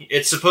 2.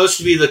 It's supposed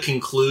to be the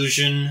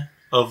conclusion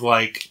of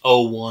like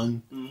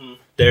 01,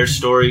 their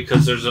story,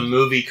 because there's a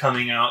movie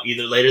coming out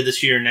either later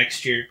this year or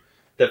next year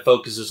that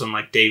focuses on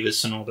like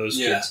Davis and all those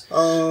kids.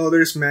 Oh,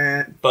 there's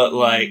Matt. But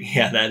like,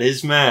 that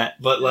is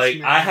Matt. But like,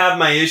 Matt. I have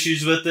my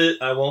issues with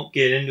it. I won't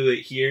get into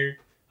it here.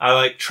 I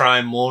like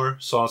try more,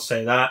 so I'll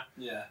say that.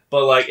 Yeah.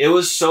 But like, it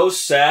was so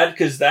sad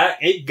because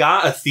it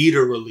got a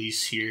theater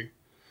release here,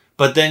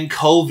 but then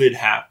COVID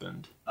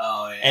happened.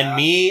 Oh yeah. And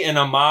me and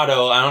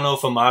Amato, I don't know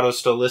if Amato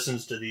still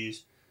listens to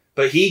these,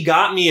 but he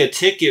got me a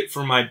ticket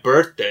for my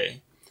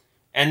birthday,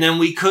 and then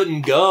we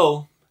couldn't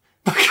go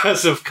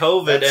because of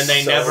COVID, and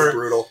they never.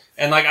 Brutal.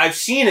 And like, I've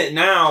seen it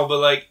now, but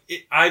like,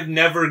 I've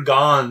never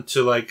gone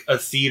to like a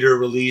theater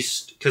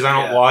release because I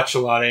don't watch a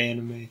lot of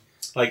anime.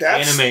 Like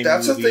that's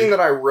the thing that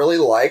I really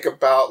like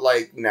about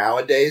like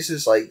nowadays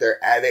is like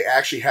they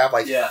actually have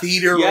like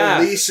theater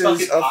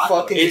releases of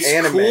fucking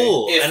anime. It's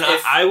cool, and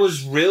I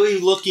was really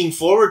looking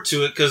forward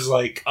to it because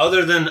like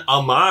other than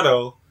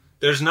Amato,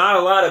 there's not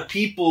a lot of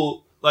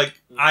people like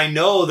I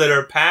know that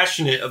are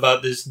passionate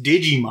about this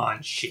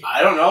Digimon shit.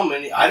 I don't know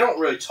many. I don't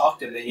really talk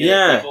to many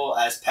people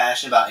as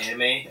passionate about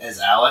anime as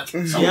Alec.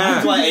 So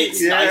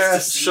it's nice to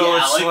see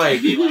Alec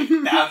like,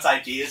 and bounce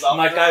ideas off.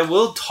 Like I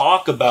will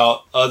talk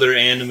about other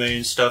anime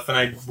and stuff, and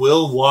I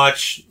will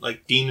watch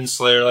like Demon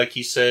Slayer, like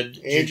he said,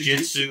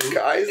 Jujutsu.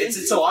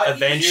 It's a lot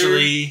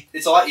eventually. Easier.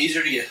 It's a lot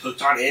easier to get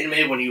hooked on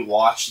anime when you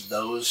watch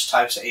those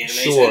types of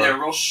animes, and they're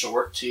real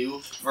short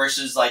too.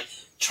 Versus like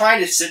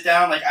trying to sit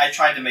down. Like I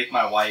tried to make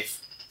my wife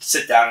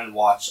sit down and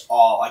watch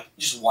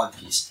just One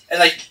Piece,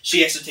 and like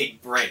she has to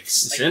take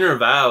breaks. It's like, in her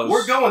vows.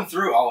 We're going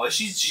through all this.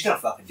 She's gonna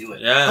fucking do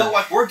it. Yeah. But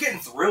like we're getting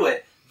through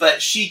it.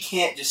 But she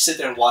can't just sit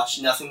there and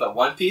watch nothing but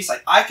One Piece.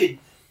 Like I could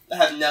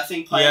have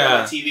nothing playing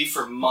on my TV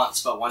for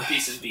months, but One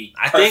Piece would be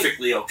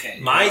perfectly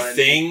okay. My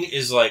thing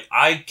is like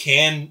I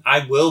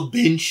will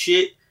binge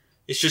shit.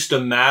 It's just a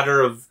matter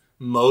of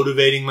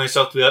motivating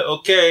myself to be like,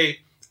 okay,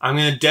 I'm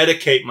going to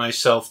dedicate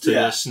myself to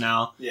this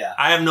now. Yeah.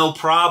 I have no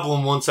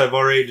problem once I've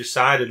already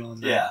decided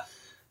on that. Yeah.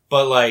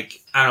 But like,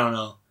 I don't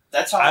know.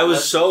 That's how I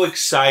was so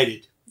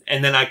excited,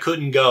 and then I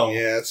couldn't go.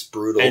 Yeah, it's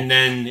brutal. And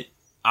then,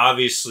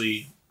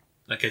 obviously,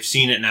 like I've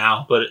seen it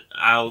now, but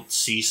I'll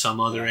see some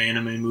other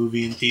anime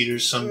movie in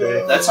theaters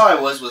someday. That's how I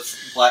was with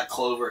Black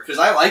Clover, because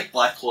I like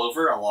Black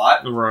Clover a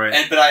lot,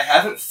 right? But I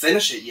haven't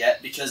finished it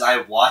yet because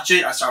I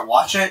start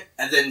watching it,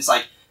 and then it's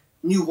like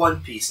new One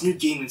Piece, new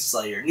Demon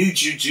Slayer, new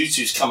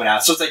Jujutsu's coming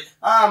out, so it's like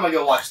I'm gonna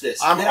go watch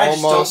this. And then I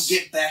just don't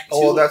get back to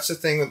it. That's the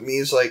thing with me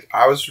is like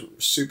I was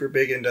super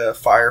big into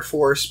Fire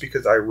Force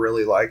because I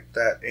really liked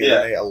that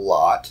anime a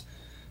lot,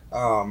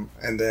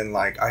 and then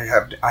like I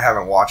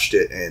haven't watched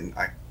it in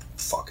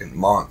fucking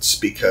months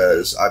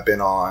because I've been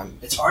on.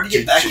 It's hard to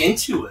get back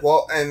into it.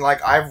 Well, and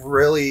like I've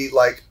really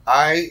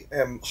I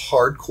am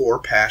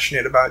hardcore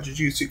passionate about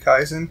Jujutsu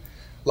Kaisen.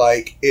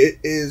 Like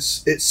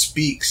it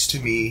speaks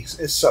to me.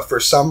 It's for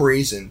some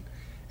reason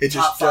it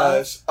just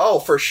does. Oh,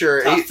 for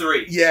sure. Top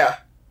 3. Yeah.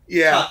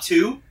 Top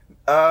 2.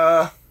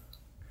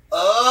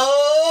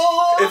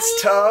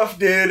 It's tough,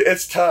 dude.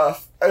 It's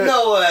tough.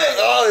 No way.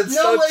 Oh, it's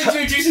no so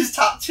way. Jujutsu's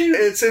top 2.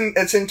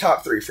 It's in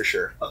top 3 for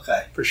sure.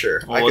 Okay, for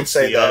sure. Well, I can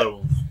say that. Other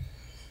one?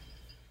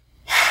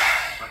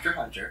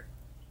 Hunter.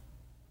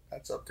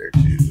 That's up there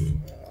too.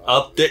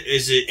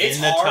 Is it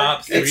in the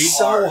top 3? It's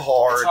so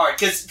hard. It's hard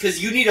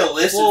because you need a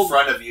list in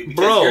front of you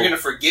because you're gonna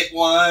forget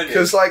one.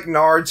 Because like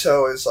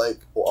Naruto is like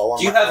one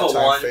do you of my have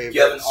all-time a one? favorites. Do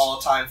you have an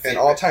all-time favorite? An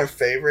all-time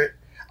favorite?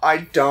 I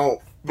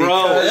don't.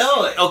 Bro,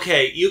 really?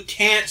 Okay, you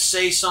can't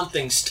say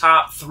something's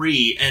top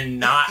 3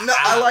 and not. No,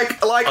 I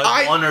like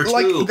one or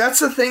two. That's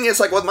the thing is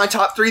like with my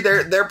top 3,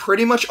 they're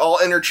pretty much all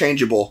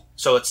interchangeable.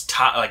 So it's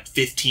like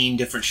 15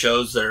 different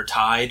shows that are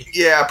tied.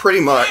 Yeah, pretty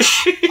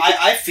much.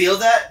 I feel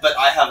that, but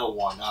I have a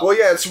 1. Well,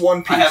 yeah, it's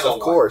One Piece, of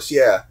course.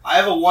 Yeah, I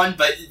have a 1,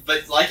 but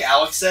like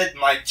Alex said,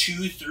 my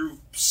 2 through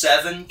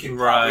 7 can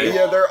probably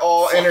yeah, they're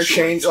all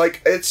interchangeable.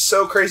 Like it's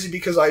so crazy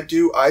because I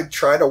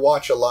try to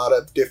watch a lot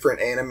of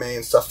different anime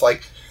and stuff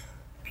like.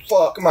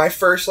 Fuck, my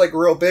first like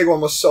real big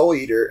one was Soul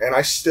Eater, and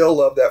I still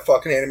love that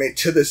fucking anime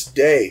to this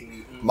day.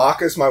 Mm-hmm.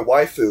 Maka's my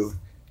waifu.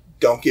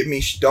 Don't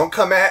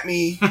come at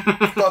me,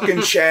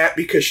 fucking chat,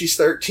 because she's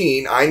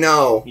 13. I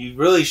know. You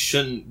really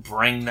shouldn't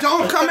bring that.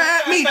 Don't come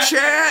at me,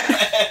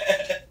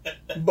 chat.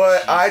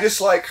 But I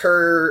just like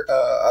her.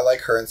 I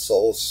like her and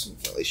Soul's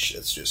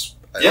relationship. It's just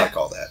I like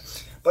all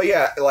that. But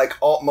yeah, like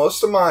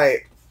most of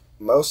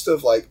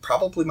like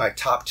probably my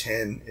top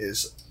 10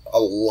 is. A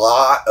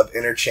lot of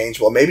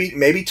interchangeable,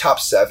 maybe top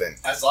 7.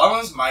 As long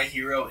as My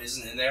Hero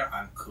isn't in there,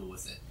 I'm cool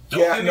with it. Don't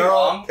get me no,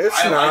 wrong. It's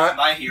I not. like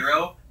My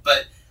Hero,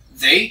 but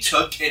they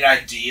took an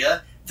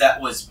idea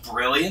that was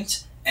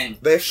brilliant and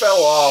they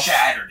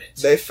shattered it.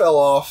 They fell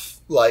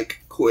off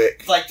like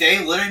quick. Like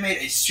they literally made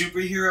a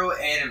superhero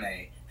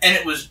anime, and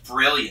it was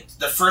brilliant.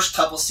 The first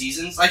couple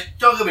seasons, like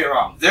don't get me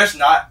wrong, there's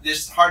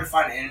hard to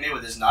find an anime where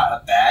there's not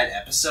a bad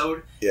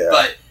episode. Yeah,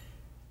 but.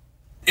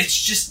 It's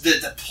just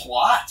the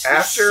plot.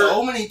 There's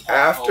so many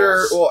plot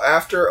holes.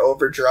 After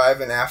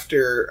Overdrive and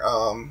after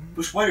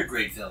what a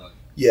great villain.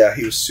 Yeah,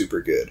 he was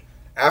super good.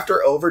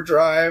 After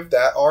Overdrive,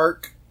 that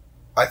arc,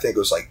 I think it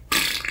was like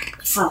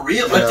for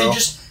real. Like they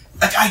just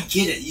like I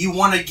get it. You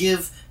want to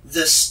give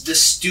the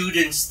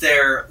students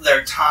their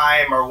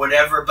time or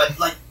whatever, but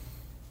like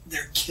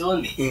they're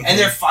killing me. Mm-hmm. And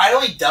they're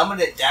finally dumbing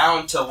it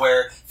down to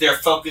where they're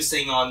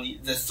focusing on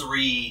the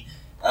 3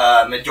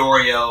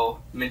 Midoriya,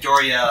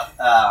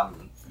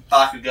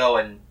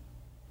 Bakugo, and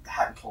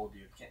Hot and Cold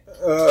Dude.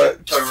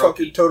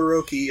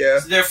 Todoroki, yeah.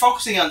 So they're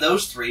focusing on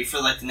those 3 for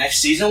like the next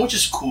season, which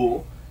is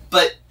cool.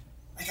 But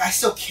like I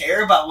still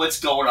care about what's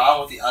going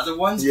on with the other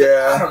ones. Yeah.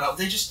 But I don't know.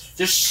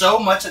 There's so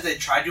much that they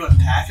tried to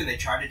unpack and they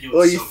tried to do.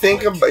 Well, you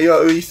think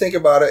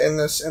about it in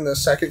the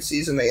second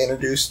season, they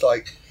introduced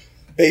like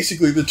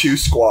basically the 2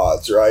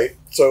 squads, right?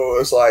 So it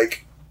was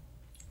like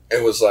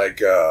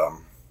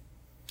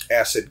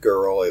Acid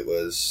Girl, it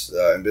was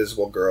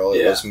Invisible Girl,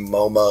 it was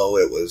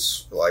Momo, it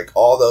was like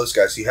all those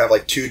guys. You have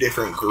like 2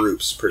 different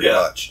groups pretty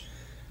much.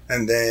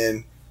 And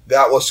then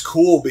that was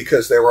cool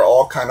because they were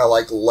all kind of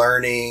like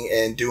learning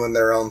and doing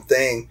their own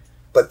thing.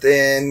 But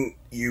then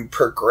you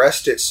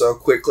progressed it so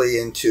quickly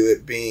into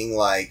it being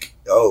like,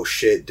 oh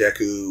shit,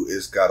 Deku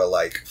is gotta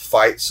like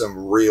fight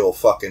some real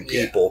fucking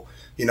people.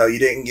 You know, you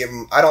didn't give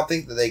him, I don't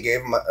think that they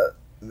gave him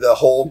the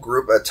whole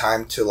group a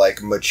time to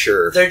like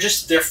mature.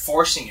 They're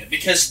forcing it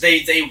because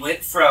they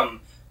went from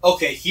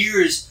okay,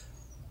 here's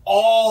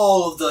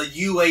all of the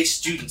UA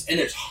students and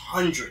there's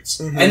hundreds,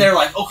 and they're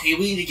like, okay,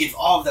 we need to give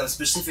all of them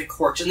specific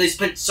quirks, and they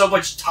spent so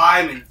much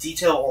time and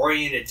detail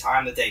oriented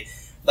time that they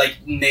like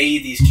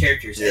made these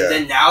characters, and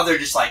then now they're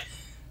just like,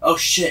 oh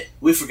shit,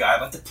 we forgot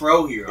about the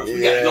pro heroes.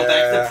 We gotta go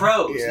back to the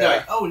pros. And they're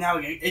like, oh, now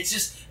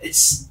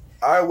it's.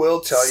 I will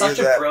tell you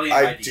that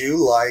I do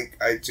like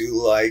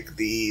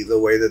the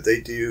way that they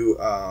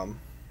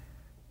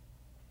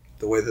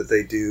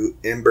do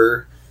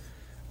Ember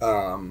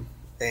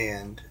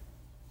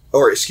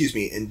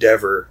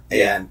Endeavor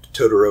and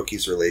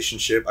Todoroki's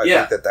relationship. I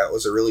think that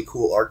was a really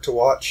cool arc to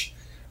watch.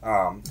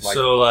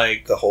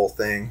 The whole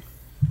thing.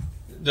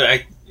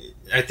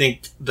 I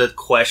think the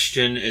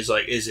question is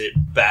like, is it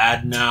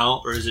bad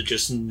now or is it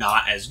just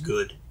not as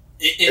good?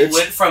 It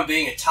went from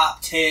being a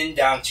top 10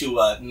 down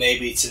to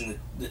maybe it's in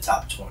the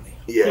top 20.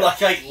 Yeah.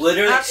 Like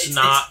literally, That's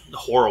not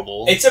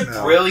horrible. It's a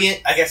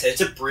brilliant, like I said,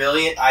 it's a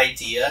brilliant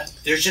idea.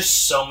 There's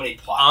just so many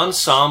plot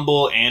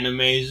ensemble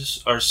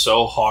animes are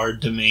so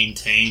hard to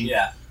maintain.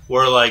 Yeah.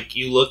 Where like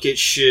you look at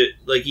shit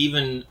like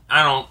even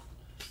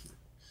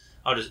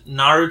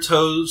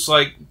Naruto's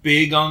like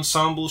big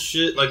ensemble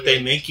shit. Like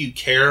they make you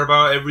care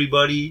about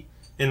everybody,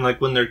 and like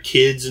when they're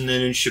kids, and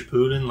then in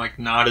Shippuden, like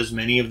not as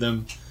many of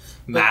them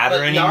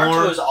matter anymore.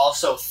 Naruto is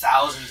also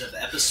thousands of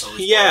episodes.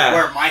 Yeah.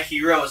 Where My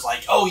Hero is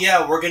like, oh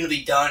yeah, we're going to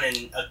be done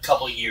in a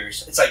couple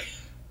years. It's like,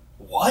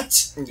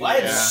 what? I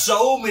have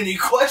so many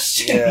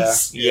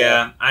questions.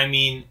 Yeah. I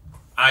mean,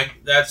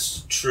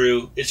 that's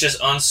true. It's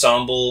just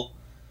ensemble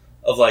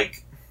of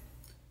like,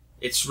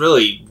 it's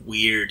really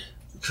weird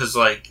because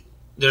like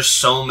there's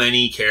so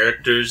many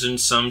characters in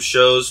some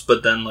shows,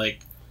 but then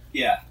like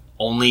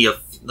only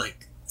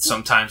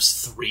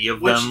sometimes 3 of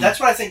them. That's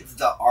what I think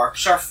the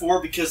arcs are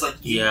for, because like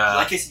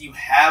like I said, you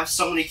have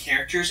so many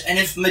characters, and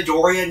if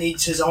Midoriya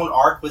needs his own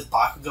arc with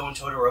Bakugo and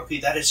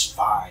Todoroki, that is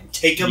fine.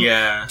 Take him,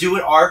 do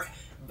an arc,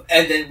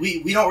 and then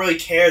we don't really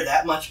care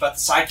that much about the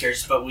side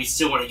characters, but we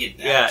still want to get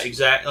that. Yeah,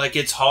 exactly. Like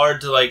it's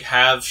hard to like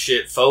have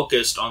shit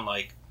focused on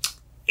like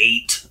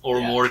 8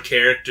 or more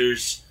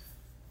characters.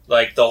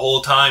 Like the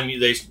whole time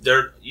you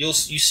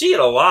see it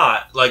a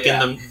lot. Like in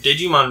the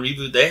Digimon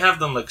reboot, they have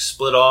them like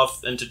split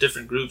off into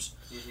different groups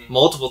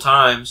multiple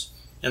times,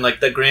 and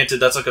like that. Granted,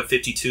 that's like a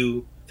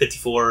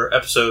 54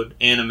 episode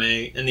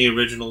anime, and the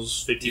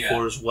original's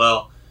 54 as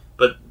well.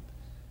 But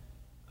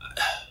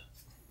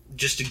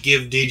just to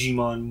give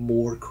Digimon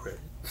more credit,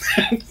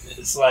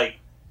 it's like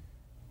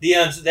they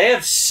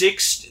have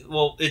 6.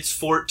 Well, it's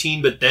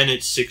 14, but then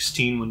it's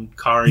 16 when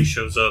Kari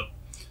shows up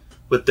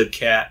with the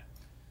cat.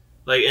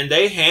 Like, and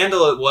they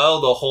handle it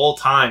well the whole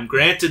time.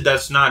 Granted,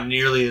 that's not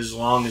nearly as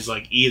long as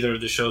like either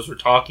of the shows we're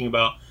talking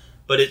about,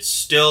 but it's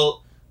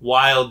still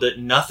wild that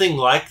nothing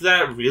like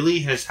that really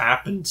has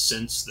happened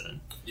since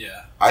then.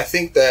 Yeah. I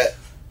think that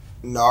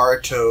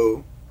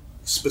Naruto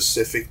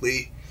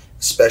specifically,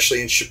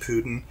 especially in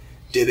Shippuden,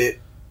 did it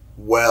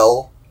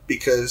well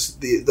because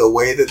the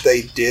way that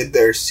they did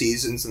their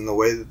seasons and the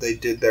way that they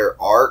did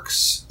their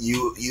arcs,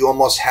 you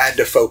almost had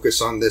to focus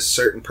on this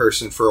certain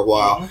person for a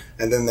while,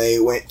 and then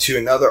they went to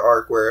another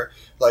arc where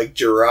like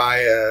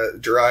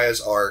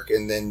Jiraiya's arc,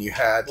 and then you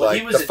had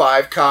the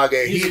 5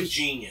 Kage. He's a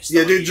genius.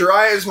 Yeah, dude,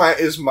 Jiraiya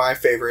is my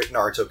favorite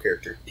Naruto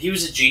character. He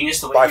was a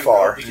genius the way by he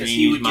far, because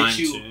he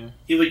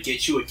would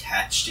get you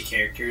attached to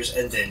characters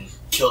and then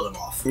kill them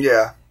off.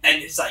 Yeah.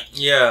 And it's like...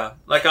 Yeah.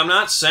 Like, I'm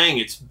not saying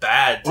it's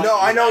bad. No,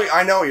 I know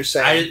what you're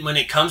saying. When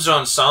it comes to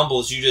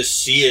ensembles, you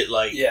just see it,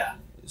 like... Yeah.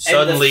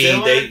 Suddenly,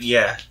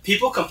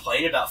 People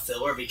complain about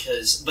filler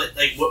but,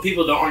 like, what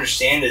people don't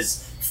understand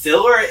is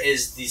filler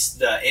is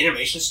the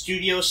animation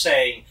studio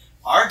saying,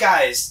 our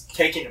guy's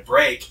taking a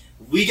break,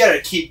 we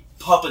gotta keep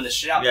pumping the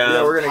shit out.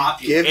 Yeah, we're gonna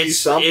give you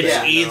something.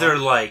 It's either,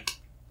 like,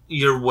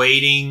 you're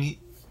waiting,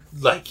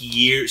 like,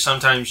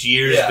 sometimes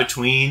years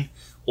between...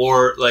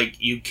 Or,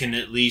 like, you can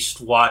at least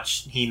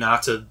watch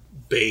Hinata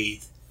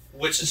bathe.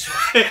 Which is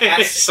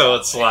so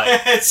it's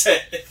like...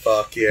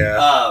 Fuck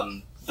yeah.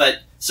 But,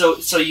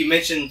 so you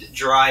mentioned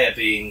Jiraiya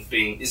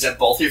being... Is that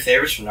both your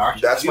favorites from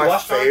Naruto? That's my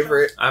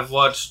favorite. I've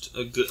watched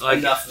a good...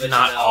 Like,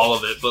 not all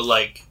of it, but,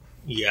 like,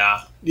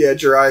 yeah. Yeah,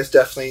 Jiraiya's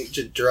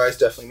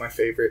definitely my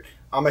favorite.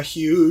 I'm a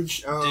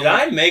huge... Did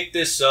I make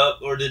this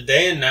up, or did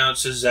they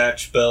announce a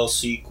Zatch Bell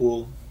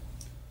sequel?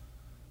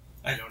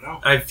 I don't know.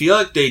 I feel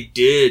like they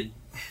did...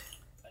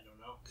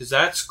 Because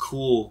that's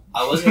cool.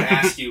 I was going to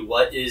ask you,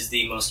 what is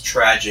the most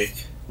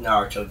tragic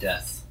Naruto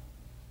death?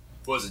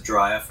 Was it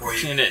Jiraiya for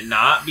you? Can it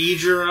not be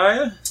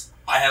Jiraiya?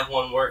 I have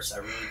one worse. I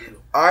really do.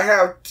 I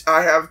have two.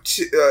 I have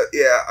two.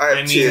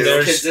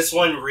 Because this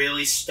one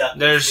really stuck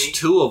with me. There's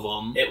 2 of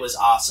them. It was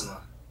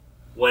Asuma.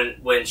 When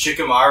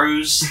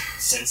Shikamaru's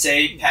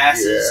sensei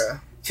passes.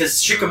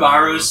 Because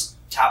Shikamaru's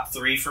top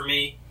 3 for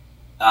me.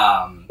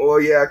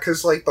 Well, yeah,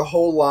 because like the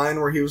whole line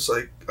where he was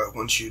like, I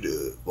want you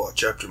to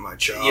watch after my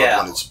child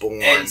when it's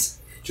born. And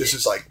just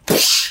is like...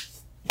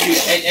 Dude,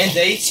 and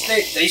they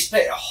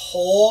spent a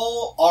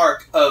whole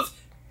arc of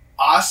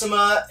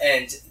Asuma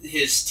and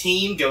his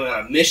team going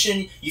on a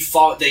mission.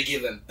 They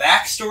give him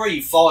backstory.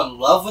 You fall in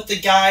love with the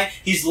guy.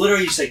 He's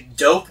literally just a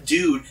dope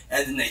dude,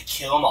 and then they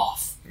kill him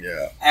off.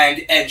 Yeah. And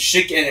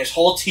his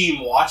whole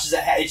team watches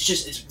that.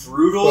 It's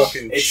brutal.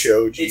 Fucking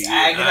Choji. It's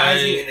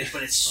agonizing,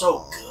 but it's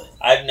so good.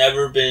 I've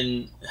never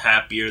been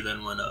happier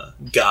than when a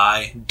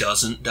guy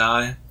doesn't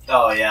die.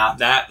 Oh, yeah.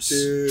 That's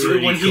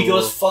dude, when he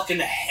goes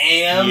fucking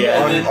ham.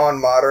 Yeah.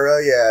 On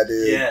Madara, yeah,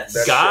 dude. Yes.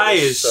 That guy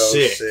is so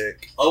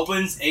sick.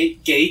 Opens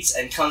 8 gates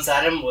and comes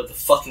at him with a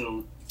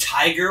fucking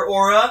tiger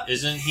aura.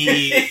 Isn't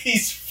he...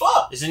 He's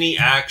fucked. Isn't he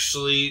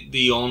actually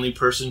the only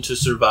person to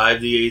survive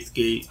the 8th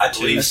gate? I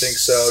think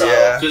so,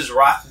 yeah. Because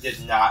Rock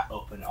did not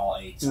open all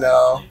 8.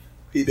 No,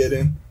 he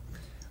didn't.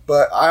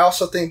 But I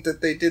also think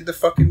that they did the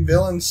fucking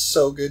villains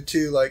so good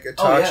too. Like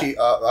Itachi,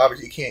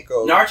 obviously you can't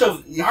go.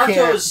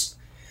 Naruto's.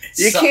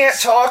 You can't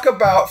talk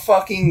about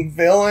fucking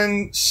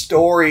villain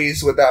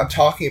stories without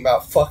talking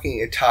about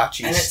fucking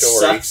Itachi's and it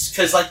story. sucks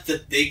because like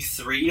the big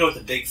three, you know what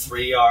the big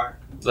three are?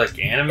 Like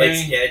anime?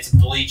 It's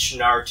Bleach,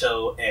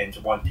 Naruto, and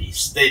One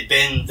Piece. They've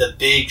been the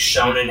big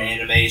shonen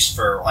animes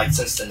for like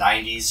since the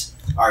 90s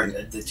or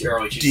the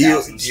early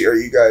 2000s. Are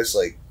you guys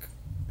like?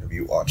 Have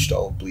you watched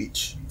all of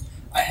Bleach?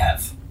 I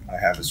have. I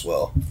have as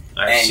well.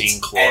 I've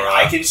seen Clara. And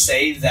I can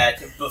say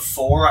that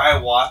before I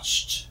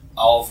watched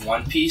all of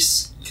One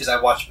Piece, because I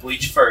watched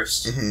Bleach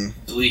first,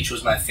 Bleach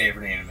was my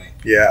favorite anime.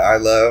 Yeah, I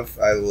love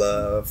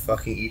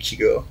fucking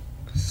Ichigo.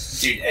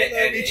 Dude,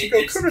 and it's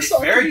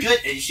very good.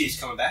 And she's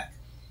coming back.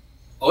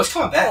 Oh, it's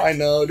coming back. Oh, I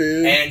know,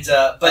 dude. And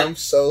but I'm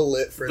so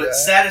lit for that. But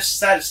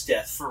Saddest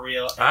Death, for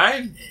real.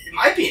 It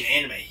might be an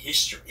anime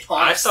history. Honestly.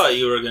 I thought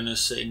you were gonna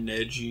say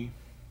Neji.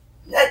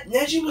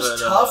 Neji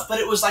was tough, but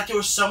it was like there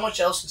was so much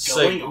else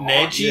going on.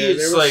 Neji,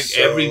 it's like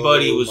so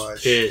everybody was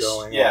pissed.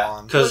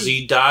 Because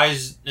he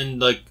dies in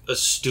like a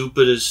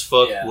stupid as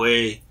fuck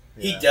way.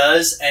 Yeah. He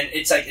does, and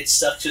it's like it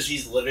sucks because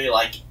he's literally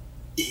like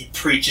he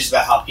preaches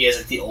about how he has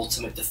like the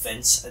ultimate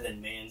defense, and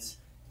then man's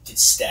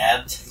gets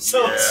stabbed.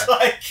 So it's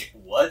like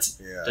what?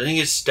 Yeah. I think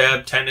it's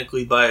stabbed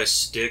technically by a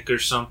stick or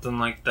something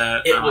like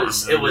that. It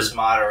was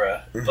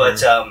Madara,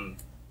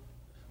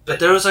 but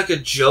there was like a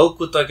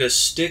joke with like a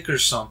stick or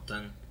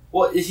something.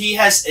 Well, he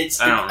has.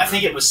 I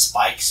think it was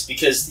spikes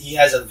because he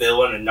has a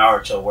villain in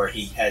Naruto where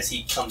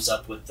he comes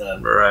up with the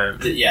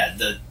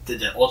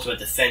ultimate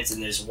defense,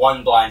 and there's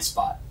one blind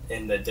spot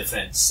in the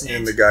defense,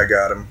 and the guy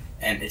got him,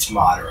 and it's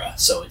Madara.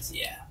 So it's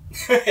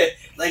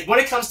like when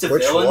it comes to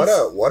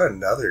villains, what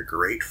another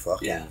great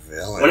fucking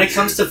villain. When it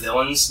comes to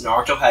villains,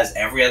 Naruto has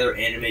every other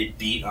anime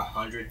beat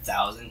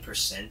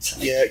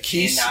 100,000%. Yeah,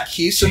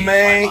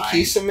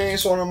 Kisame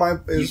is one of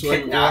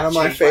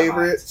my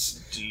favorites.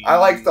 I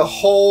like the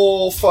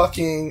whole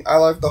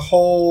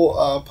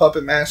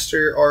Puppet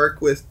Master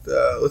arc with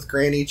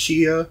Granny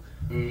Chia,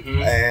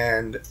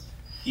 and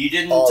you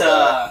didn't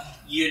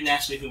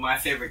ask me who my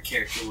favorite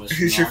character was.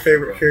 Who's your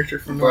favorite character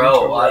from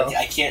Naruto? Bro,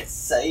 I can't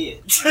say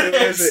it.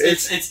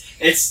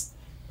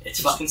 It's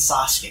fucking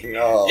Sasuke. Man.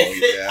 Oh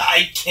yeah,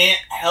 I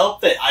can't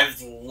help it.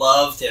 I've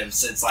loved him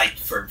since like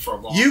for a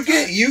long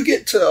time. You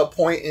get to a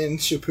point in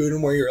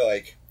Shippuden where you're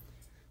like,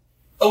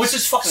 oh, it's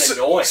just fucking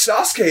annoying.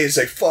 Sasuke is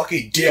a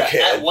fucking dickhead.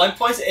 Yeah, at one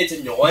point, it's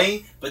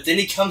annoying, but then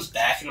he comes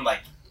back, and I'm like,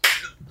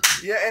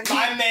 yeah, and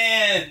my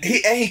man.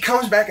 He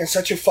comes back in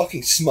such a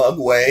fucking smug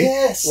way.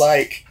 Yes,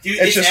 like dude,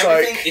 it's just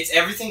everything, like it's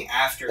everything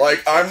after.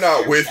 Like I'm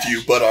not with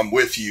you, but I'm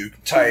with you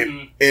type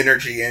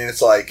energy, and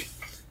it's like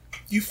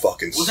you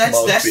fucking smug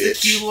bitch. That's the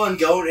Killua and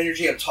Gon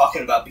energy I'm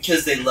talking about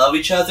because they love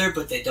each other,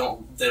 but they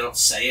don't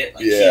say it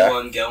like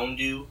Killua and Gon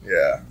do.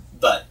 Yeah,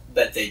 but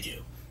they do.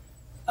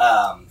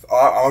 I'm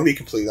gonna be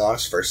completely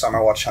honest. First time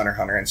I watched Hunter x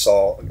Hunter and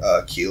saw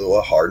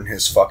Killua harden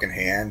his fucking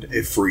hand,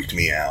 it freaked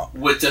me out.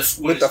 With the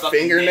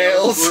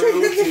fingernails,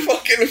 the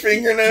fucking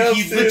fingernails.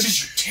 He literally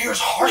tears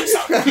hearts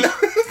out.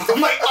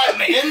 I'm like, oh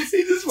man,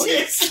 he just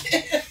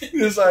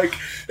it's like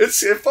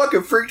it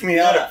fucking freaked me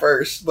out at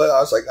first, but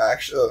I was like,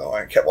 actually,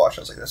 I kept watching.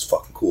 I was like, that's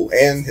fucking cool,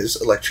 and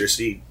his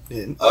electricity,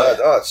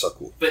 it's so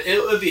cool. But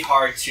it would be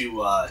hard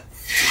to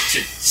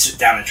sit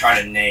down and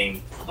try to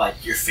name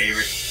like your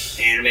favorite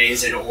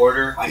animes in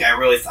order. Like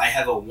I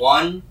have a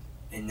one,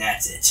 and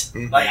that's it.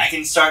 Like I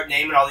can start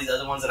naming all these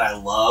other ones that I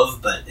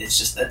love, but it's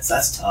just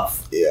that's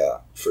tough. Yeah,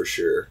 for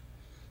sure.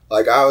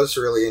 Like I was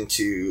really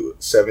into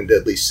Seven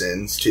Deadly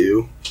Sins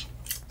too.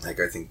 Like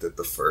I think that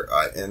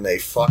and they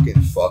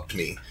fucking fucked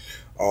me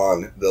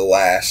on the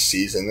last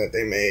season that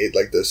they made.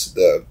 Like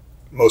the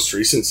most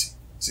recent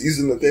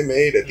season that they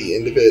made at the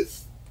end of it,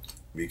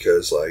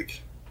 because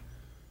like,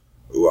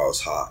 ooh, I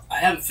was hot. I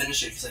haven't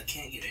finished it because I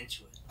can't get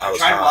into it. I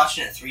tried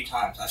watching it 3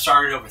 times. I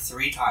started over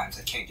 3 times.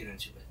 I can't get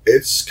into it.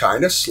 It's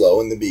kind of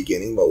slow in the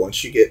beginning, but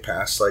once you get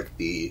past like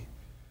the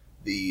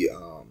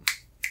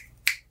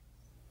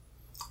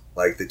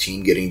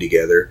team getting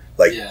together,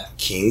 like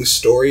King's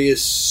story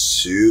is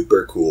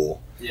super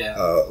cool. Yeah.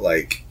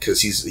 Like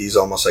because he's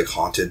almost like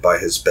haunted by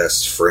his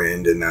best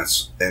friend, and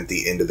that's at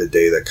the end of the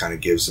day that kind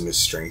of gives him his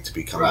strength to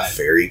become a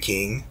fairy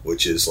king,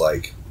 which is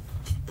like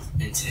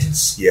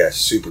intense. Yeah,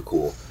 super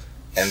cool.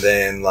 And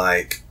then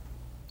like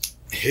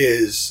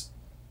his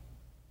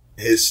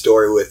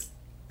story with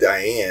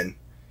Diane,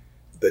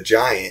 the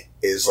giant,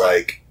 is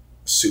like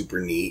super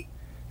neat.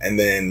 And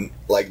then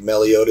like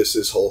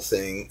Meliodas' whole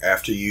thing,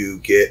 after you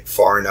get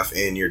far enough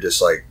in, you're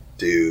just like,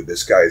 dude,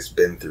 this guy's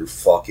been through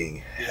fucking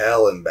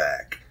hell and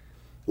back.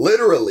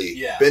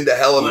 Literally been to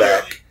hell and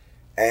back.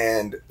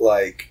 And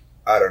like,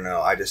 I don't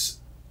know,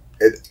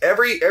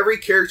 every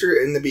character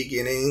in the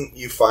beginning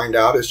you find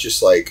out is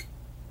just like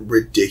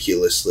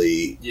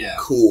ridiculously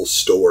cool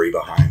story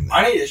behind them.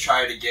 I need to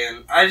try it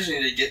again. I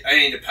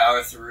need to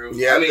power through.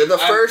 Yeah,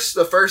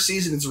 the first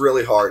season is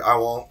really hard. I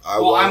won't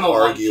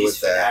argue with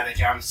that.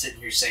 Fanatic. I'm sitting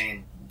here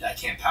saying I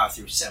can't power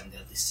through 7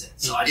 Deadly Sins.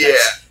 So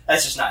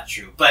that's just not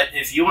true. But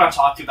if you want to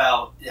talk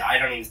about, I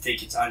don't even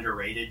think it's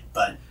underrated,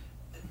 but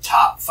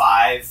top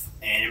 5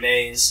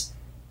 animes,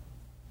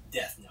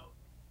 Death Note.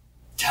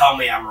 Tell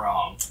me I'm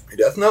wrong.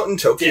 Death Note and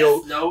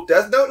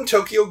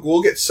Tokyo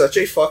Ghoul get such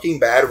a fucking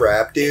bad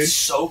rap, dude.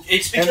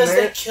 It's because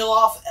they kill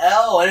off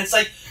L, and it's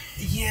like,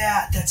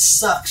 yeah, that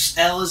sucks.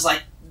 L is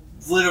like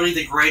literally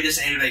the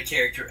greatest anime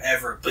character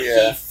ever, but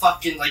he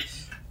fucking like.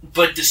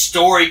 But the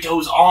story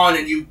goes on,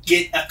 and you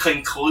get a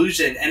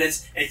conclusion, and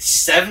it's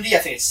 70. I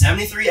think it's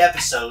 73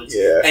 episodes,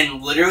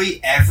 and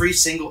literally every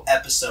single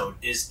episode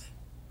is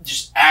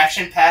just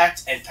action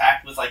packed and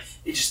packed with like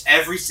it's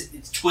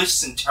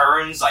twists and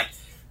turns, like.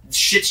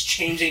 Shit's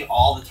changing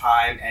all the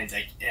time, and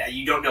like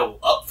you don't know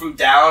up from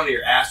down or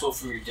your asshole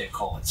from your dick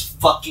hole. It's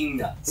fucking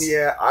nuts.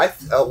 Yeah,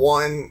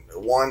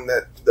 one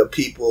that the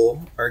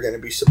people are going to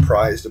be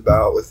surprised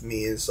about with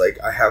me is like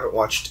I haven't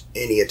watched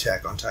any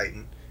Attack on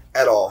Titan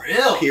at all.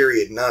 Really?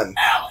 Period. None.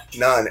 Alec.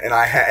 None. And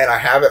I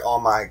have it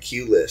on my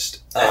queue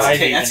list.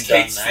 That's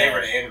Kate's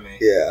favorite anime.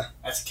 Yeah.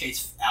 That's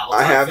Kate's.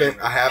 I haven't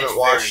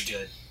watched.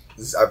 Very good.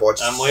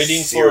 I'm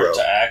waiting for it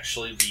to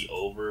actually be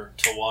over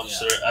to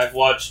watch it. I've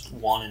watched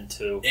 1 and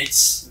 2.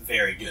 It's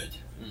very good.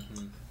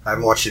 Mm-hmm. I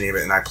haven't watched any of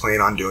it, and I plan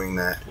on doing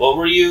that. What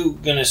were you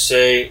gonna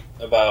say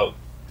about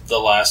the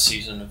last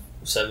season of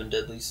 7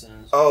 Deadly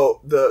Sins? Oh,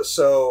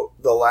 the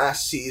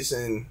last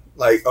season,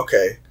 like,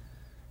 okay,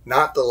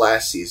 not the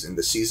last season,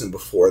 the season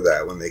before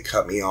that, when they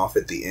cut me off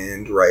at the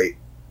end, right?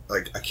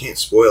 Like, I can't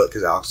spoil it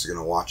because Alex is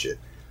gonna watch it.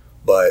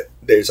 But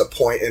there's a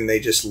point and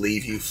they just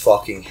leave you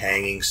fucking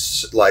hanging,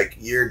 like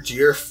your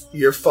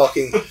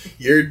fucking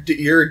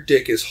your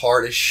dick is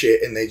hard as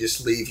shit, and they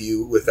just leave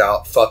you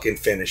without fucking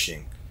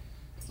finishing.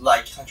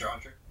 Like Hunter x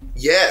Hunter.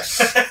 Yes,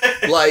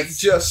 like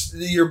just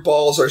your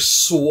balls are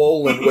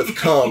swollen with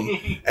cum,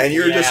 and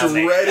you're just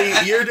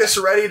ready. You're just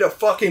ready to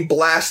fucking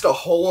blast a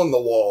hole in the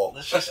wall.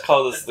 Let's just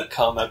call this the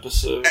cum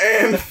episode.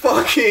 And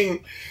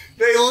fucking.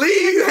 They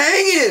leave you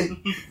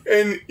hanging,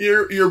 and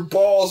your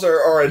balls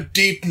are a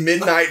deep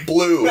midnight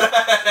blue,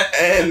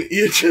 and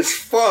you just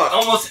fuck.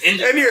 Almost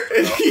ended. And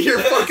you're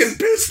fucking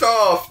pissed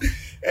off,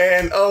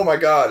 and oh my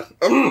god.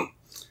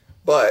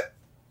 But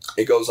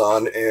it goes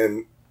on,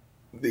 and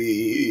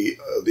the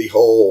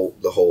whole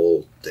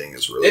thing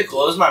is really. It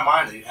blows my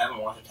mind that you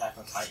haven't watched Attack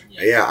on Titan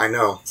yet. Yeah, I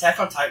know. Attack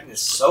on Titan is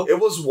so. It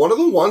was one of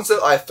the ones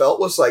that I felt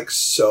was like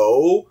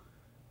so.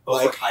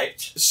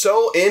 Overhyped.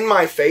 So in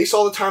my face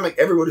all the time, like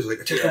everybody's like,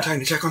 Attack on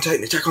Titan, Attack on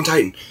Titan, Attack on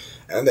Titan.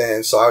 And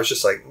then, so I was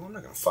just like, well, I'm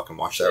not going to fucking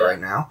watch that right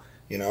now,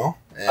 you know?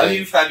 And have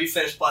you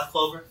finished Black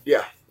Clover?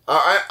 Yeah.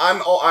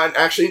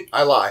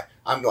 I lie.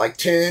 I'm like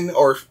 10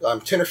 or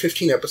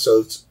 15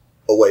 episodes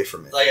away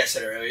from it. Like I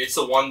said earlier, it's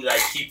the one that I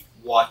keep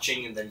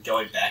watching and then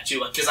going back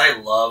to, because I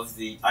love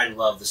the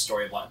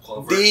story of Black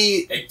Clover.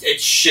 It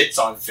shits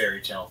on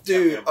Fairy Tail,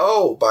 dude.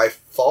 Oh, by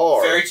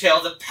far. Fairy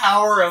Tail, the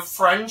power of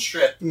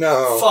friendship.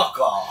 No, fuck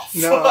off.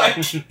 No,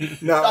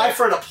 no. Not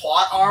for the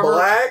plot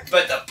armor,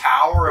 but the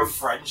power of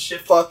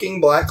friendship. Fucking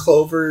Black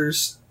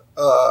Clover's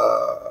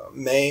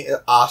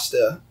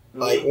Asta.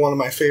 Like, one of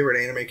my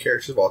favorite anime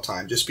characters of all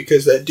time. Just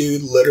because that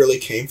dude literally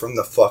came from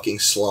the fucking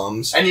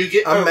slums. And you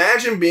get...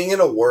 Imagine being in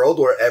a world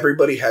where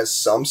everybody has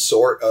some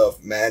sort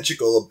of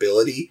magical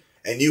ability,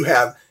 and you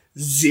have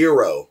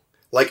zero.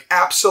 Like,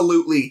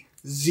 absolutely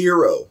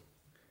zero.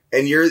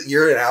 And you're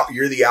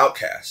the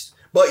outcast.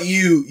 But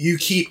you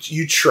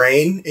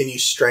train, and you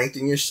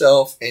strengthen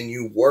yourself, and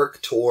you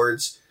work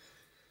towards...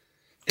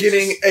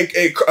 getting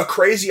a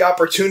crazy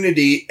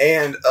opportunity,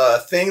 and a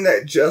thing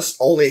that just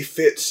only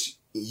fits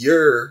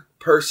your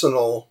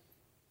personal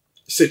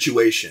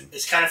situation.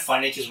 It's kind of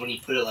funny because when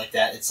you put it like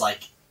that, it's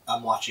like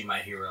I'm watching My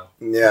Hero.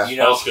 Yeah, you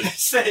know. So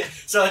it's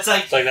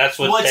like that's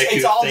what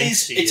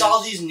it's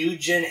all these new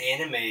gen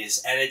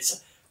animes,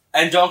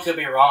 and don't get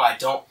me wrong, I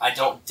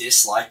don't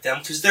dislike them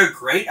because they're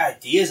great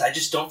ideas. I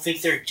just don't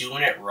think they're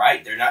doing it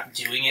right. They're not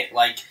doing it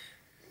like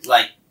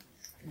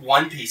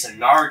One Piece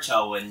and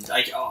Naruto, and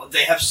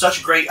they have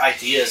such great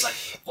ideas. Like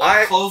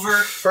Black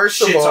Clover,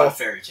 on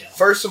Fairy Tail.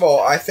 First of all,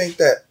 I think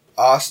that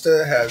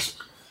Asta has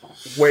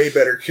way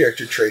better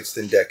character traits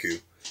than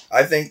Deku.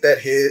 I think that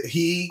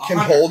he can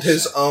 100%. Hold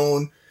his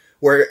own,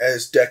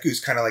 whereas Deku's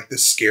kind of like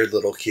this scared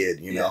little kid,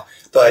 you know.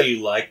 But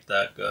you like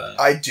that guy.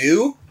 I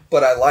do,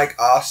 but I like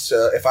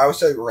Asta. If I was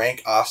to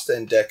rank Asta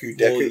and Deku,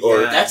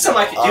 that's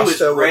something I could do.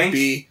 Asta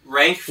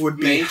would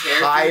be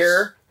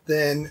higher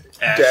than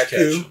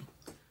Deku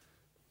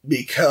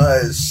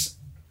because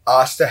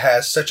Asta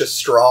has such a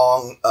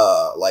strong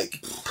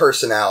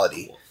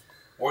personality.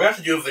 We're going to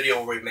have to do a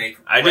video where we rank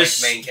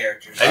main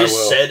characters. I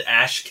just said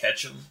Ash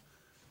Ketchum.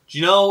 Do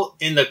you know,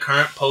 in the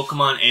current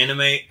Pokemon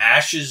anime,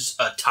 Ash is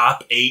a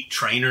top 8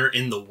 trainer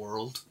in the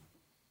world?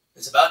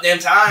 It's about damn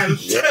time.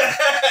 Yeah.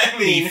 I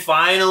mean, he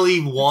finally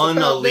won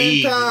a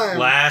league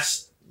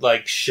last,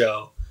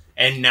 show.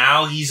 And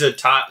now he's a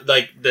top...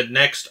 the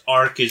next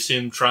arc is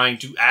him trying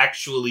to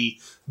actually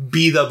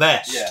be the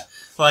best. Yeah.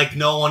 Like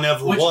no one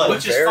ever was.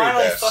 Which is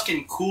finally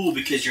fucking cool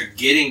because you're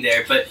getting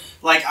there. But,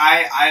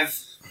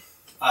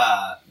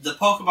 the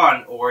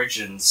Pokemon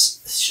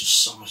Origins is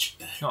just so much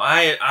better. No,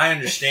 I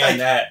understand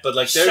that, but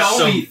like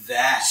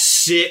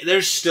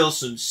there's still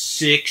some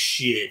sick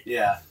shit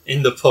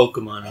in the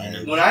Pokemon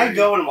anime. When I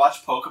go and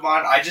watch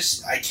Pokemon,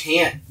 I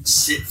can't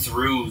sit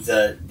through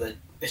the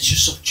it's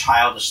just so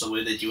childish the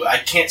way they do it. I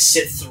can't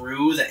sit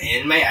through the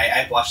anime.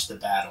 I watch the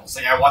battles.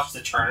 Like, I watch the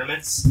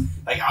tournaments.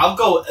 Like, I'll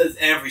go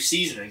every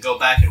season and go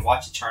back and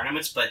watch the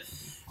tournaments, but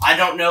I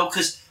don't know,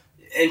 because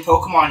in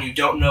Pokemon, you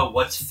don't know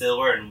what's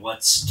filler and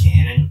what's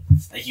canon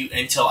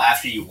until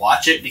after you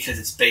watch it, because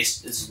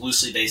it's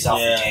loosely based off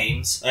the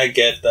games. I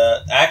get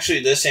that.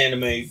 Actually, this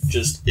anime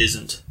just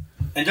isn't.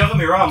 And don't get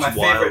me wrong, my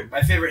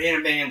favorite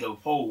anime in the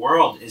whole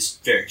world is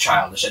very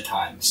childish at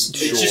times.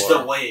 Sure. It's just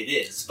the way it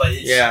is. But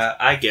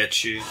I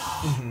get you.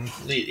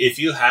 Mm-hmm. If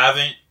you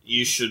haven't,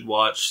 you should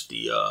watch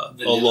the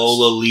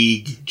Alola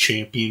League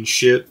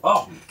Championship.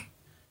 Oh,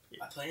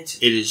 I plan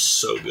to. It is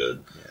so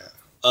good.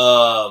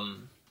 Yeah.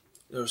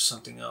 There was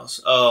something else.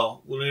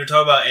 Oh, when we were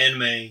talking about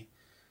anime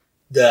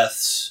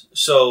deaths,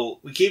 so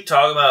we keep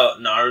talking about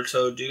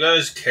Naruto. Do you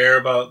guys care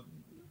about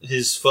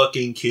his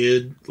fucking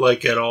kid,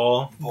 like, at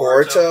all?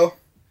 Boruto?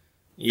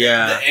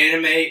 Yeah. The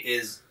anime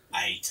is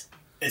aight.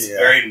 It's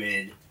very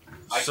mid.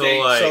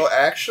 So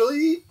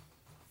actually...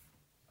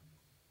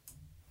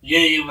 You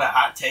gonna give him a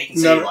hot take and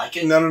say you like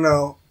it?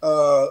 No.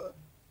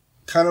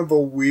 Kind of a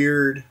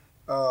weird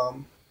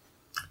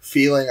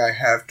feeling I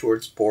have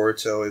towards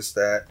Boruto is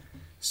that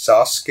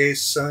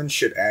Sasuke's son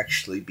should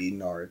actually be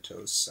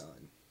Naruto's son.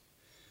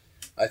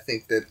 I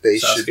think that they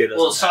should.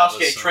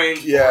 Sasuke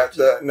trained. Yeah,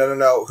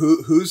 no.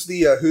 Who's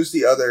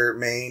the other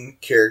main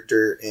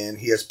character? And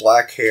he has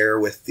black hair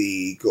with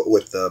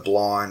the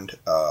blonde,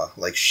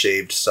 like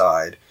shaved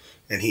side,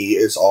 and he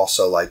is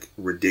also like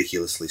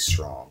ridiculously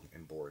strong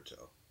in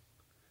Boruto.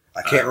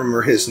 I can't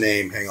remember his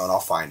name. Hang on, I'll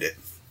find it.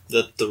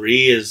 The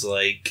 3 is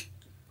like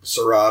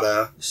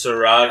Sarada,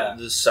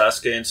 the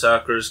Sasuke and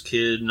Sakura's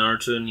kid,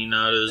 Naruto and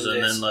Hinata's,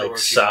 and then like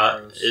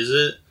is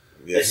it?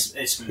 Yeah.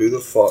 It's who the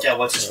fuck? Yeah,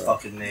 what's his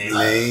fucking name?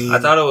 I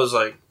thought it was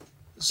like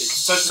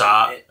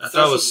I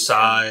thought it was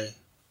Sai.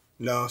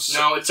 No, it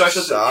starts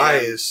with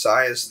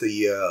Sai is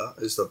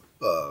the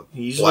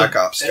Black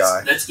Ops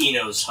guy. That's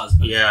Ino's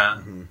husband. Yeah.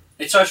 Mm-hmm.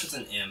 It starts with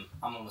an M.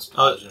 I'm almost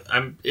positive.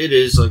 It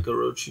is like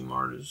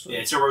Orochimaru's. Yeah,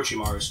 it's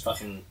Orochimaru's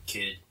fucking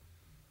kid.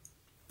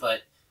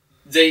 But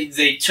they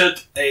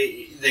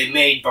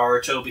made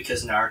Boruto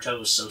because Naruto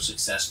was so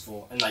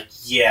successful, and like,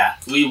 yeah,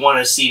 we want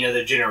to see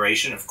another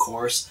generation, of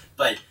course,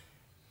 but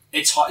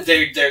it's hard.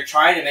 They're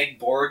trying to make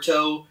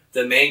Boruto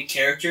the main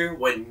character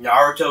when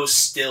Naruto's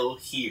still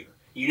here.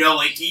 You know,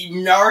 like,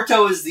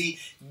 Naruto is the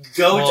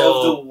goat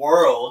of the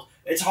world.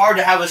 It's hard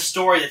to have a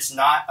story that's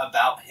not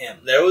about him.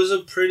 There was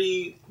a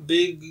pretty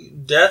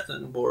big death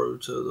in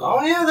Boruto, though.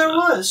 Oh, yeah, there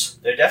was.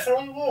 There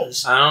definitely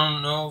was. I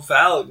don't know if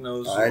Alec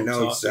knows what I'm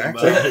talking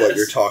exactly about. what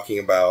you're talking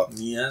about.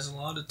 He has a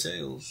lot of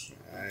tales.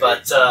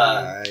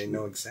 I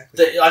know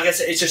exactly. Like I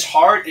said, it's just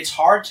hard. It's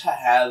hard to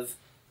have...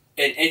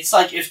 It's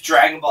like if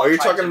Dragon Ball... Oh, you're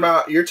talking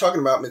about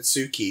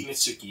Mitsuki.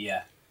 Mitsuki,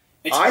 yeah.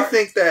 I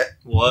think that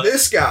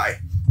this guy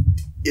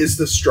is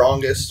the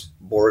strongest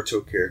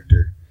Boruto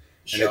character.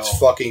 And it's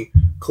fucking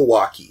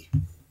Kawaki.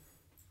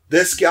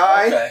 This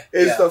guy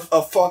is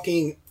a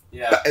fucking...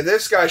 Yeah.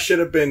 This guy should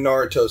have been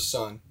Naruto's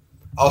son.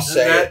 Isn't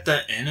that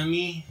the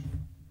enemy?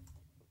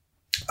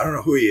 I don't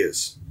know who he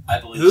is. I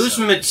believe Who's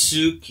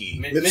Mitsuki?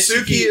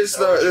 Mitsuki is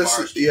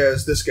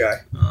this guy.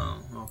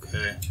 Oh,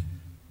 okay.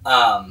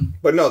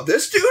 But no,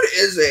 this dude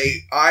is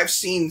I've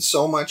seen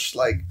so much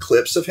like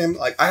clips of him.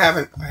 Like I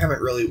haven't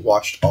really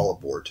watched all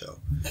of Boruto.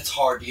 It's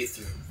hard to get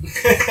through.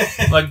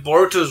 Like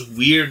Boruto's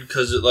weird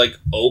because it like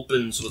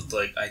opens with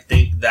like I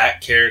think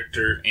that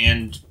character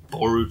and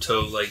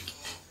Boruto, like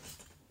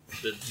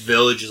the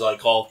village is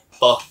like all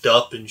fucked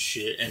up and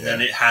shit, and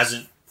then it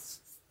hasn't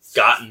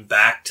gotten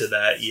back to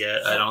that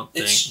yet. I don't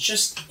think. It's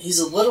just he's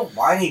a little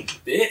whiny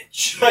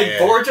bitch. Like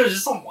Boruto's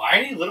just a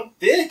whiny little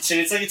bitch, and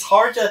it's like it's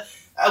hard to.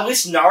 At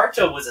least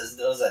Naruto was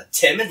a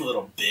timid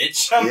little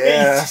bitch.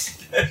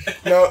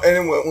 No,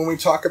 and when we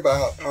talk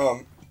about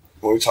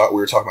we were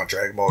talking about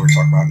Dragon Ball, we were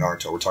talking about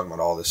Naruto, we're talking about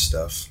all this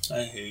stuff.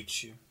 I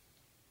hate you.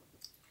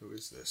 Who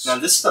is this? Now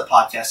this is the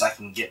podcast I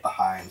can get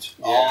behind.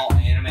 All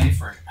anime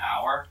for an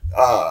hour.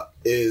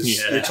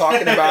 You're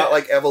talking about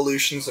like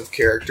evolutions of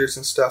characters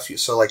and stuff.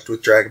 So like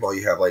with Dragon Ball,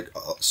 you have like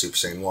Super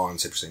Saiyan 1,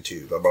 Super Saiyan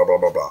 2, blah blah blah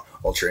blah blah,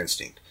 Ultra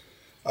Instinct.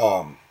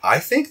 I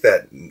think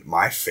that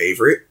my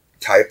favorite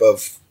type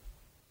of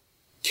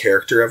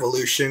character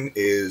evolution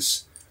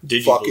is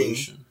fucking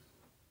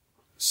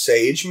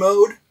Sage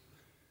mode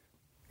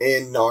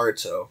in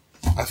Naruto.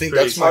 I think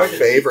that's my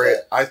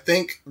favorite. I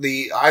think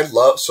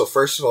so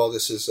first of all,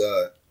 this is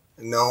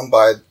known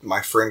by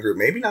my friend group,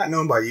 maybe not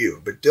known by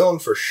you, but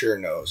Dylan for sure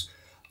knows.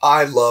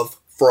 I love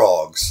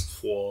frogs.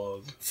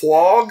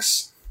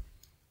 Flogs?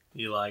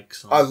 You like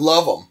some? I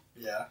love them.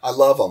 Yeah. I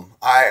love them.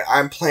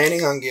 I'm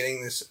planning on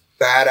getting this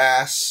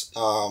badass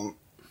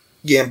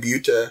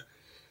Gambuta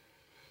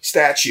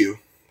statue.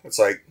 It's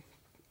like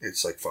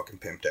it's like fucking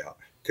pimped out.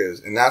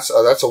 And that's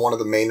one of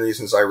the main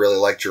reasons I really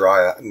like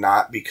Jiraiya.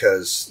 Not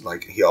because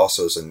like he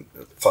also is a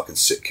fucking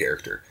sick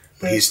character,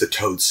 but he's the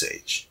Toad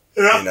Sage,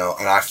 you know,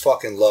 and I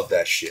fucking love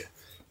that shit.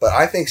 But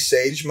I think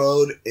Sage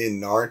mode in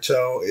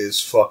Naruto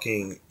is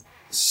fucking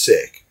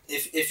sick.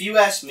 If you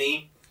ask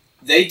me,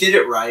 they did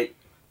it right.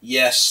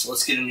 Yes,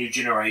 let's get a new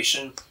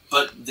generation,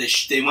 but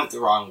they went the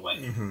wrong way.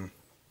 Mm-hmm.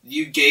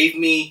 You gave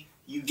me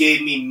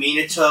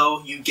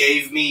Minato. You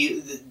gave me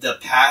the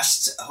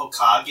past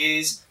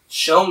Hokages.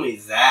 Show me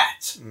that.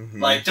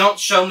 Mm-hmm. Like, don't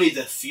show me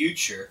the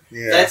future.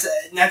 Yeah.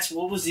 That's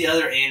what was the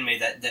other anime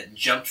that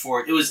jumped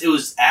forward? It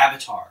was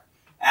Avatar.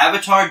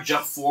 Avatar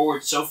jumped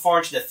forward so far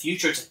into the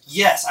future. It's like,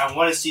 yes, I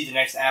want to see the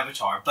next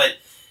Avatar, but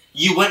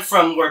you went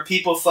from where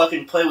people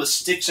fucking play with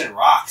sticks and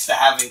rocks to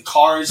having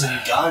cars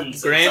and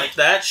guns. Grant, like,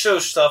 that show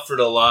suffered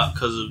a lot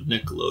because of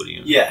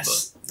Nickelodeon.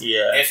 Yes. But,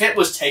 yeah. If it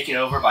was taken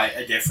over by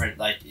a different,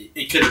 like,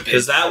 it could have been.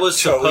 Because that was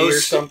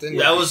supposed to,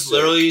 that was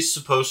literally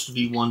supposed to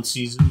be one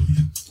season.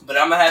 But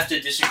I'm going to have to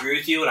disagree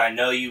with you, and I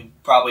know you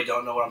probably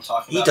don't know what I'm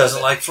talking about. He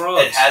doesn't like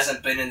frogs. It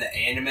hasn't been in the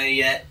anime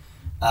yet,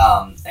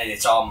 and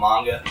it's all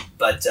manga.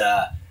 But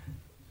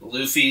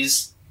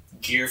Luffy's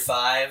Gear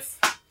 5...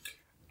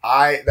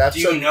 I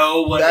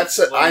know what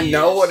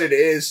it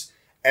is,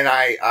 and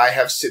I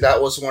have seen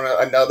that was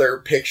another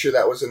picture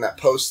that was in that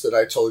post that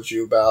I told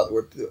you about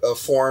with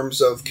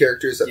forms of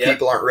characters that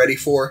people aren't ready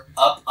for.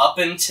 Up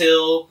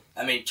until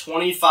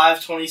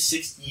 25,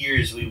 26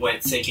 years, we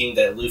went thinking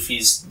that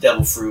Luffy's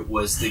Devil Fruit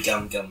was the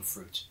Gum Gum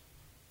Fruit.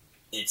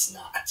 It's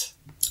not.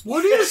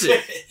 What is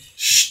it?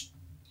 Shh.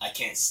 I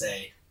can't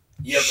say.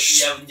 You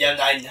have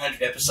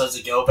 900 episodes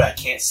to go, but I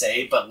can't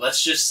say. But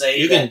let's just say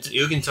you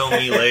can tell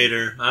me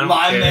later. I don't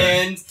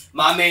care.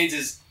 My man's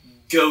is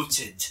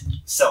goated,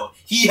 so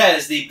he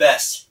has the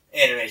best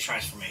anime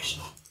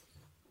transformation.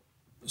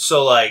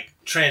 So like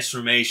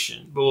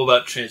transformation, but what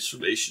about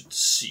transformation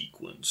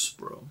sequence,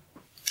 bro?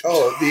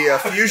 Oh, the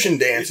fusion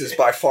dance is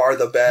by far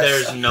the best.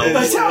 There's no way.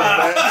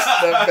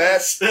 The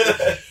best.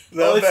 The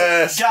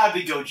best. Gotta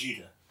be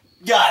Gogeta.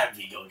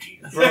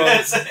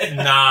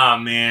 Bro, nah,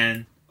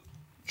 man.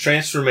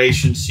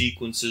 Transformation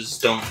sequences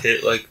don't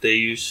hit like they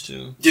used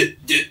to.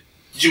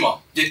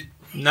 Digimon.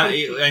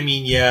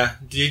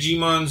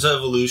 Digimon's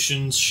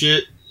evolution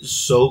shit is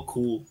so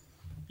cool.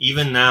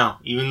 Even now,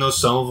 even though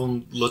some of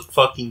them look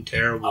fucking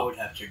terrible. I would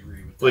have to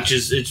agree with that.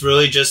 It's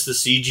really just the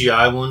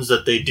CGI ones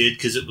that they did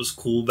because it was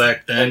cool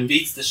back then. It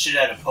beats the shit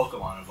out of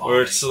Pokemon evolving.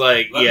 Where it's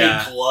like,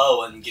 Let me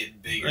glow and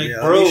get bigger. Like,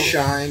 bro, let me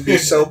shine, be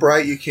so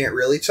bright you can't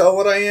really tell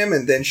what I am,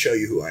 and then show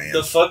you who I am.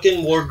 The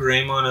fucking War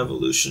Greymon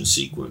evolution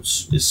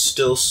sequence is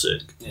still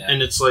sick. Yeah.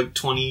 And it's like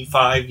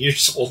 25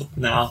 years old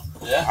now.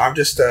 Yeah. I'm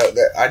just,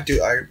 I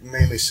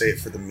mainly say it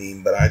for the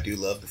meme, but I do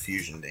love the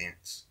fusion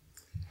dance.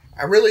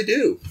 I really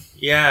do.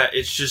 Yeah,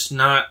 it's just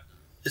not...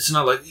 It's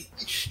not like...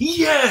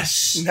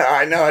 Yes! No,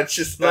 I know, it's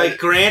just... Like,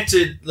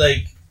 granted,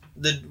 like,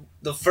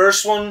 the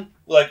first one,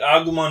 like,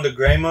 Agumon to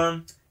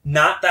Greymon,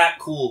 not that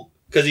cool.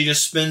 Because he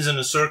just spins in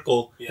a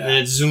circle, and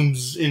then it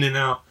zooms in and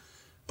out.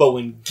 But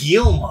when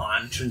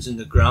Guilmon turns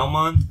into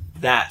Growlmon,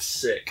 that's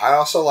sick. I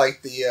also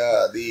like the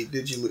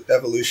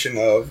Digi-evolution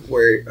of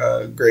where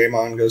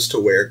Greymon goes to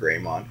Where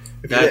Greymon.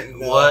 If you didn't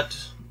know...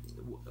 What?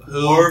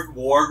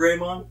 War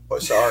Greymon? Oh,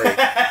 sorry.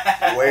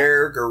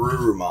 Where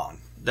Garurumon.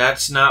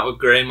 That's not what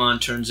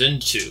Greymon turns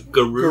into.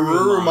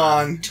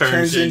 Garurumon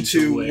turns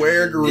into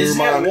Where Garurumon is.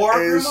 Isn't it War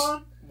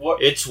Greymon?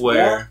 It's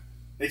Where.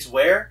 It's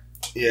Where?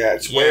 Yeah,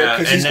 it's Where.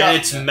 And then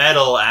it's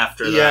Metal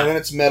after that. Yeah, then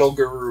it's Metal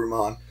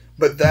Garurumon.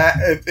 But that,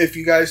 if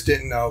you guys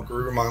didn't know,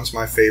 Garurumon's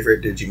my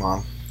favorite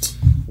Digimon.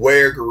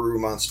 Where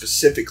Garurumon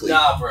specifically.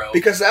 Nah, bro.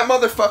 Because that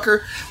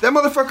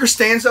motherfucker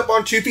stands up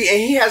on 2 feet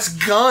and he has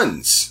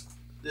guns.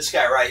 This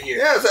guy right here.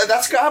 Yeah,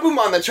 that's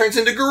Gabumon that turns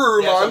into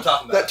Garurumon.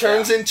 Yeah, that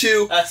turns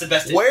into... That's the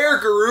best. Where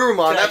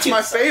Garurumon. That's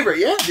my favorite.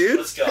 Yeah, dude.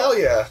 Let's go. Hell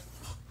yeah.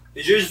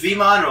 Is yours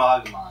Vmon or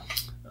Agumon?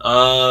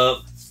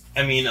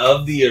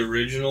 Of the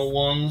original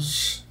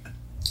ones...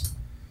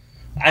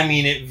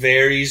 it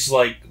varies,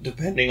 like,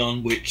 depending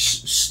on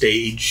which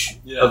stage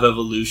of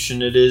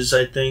evolution it is,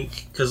 I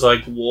think. Because,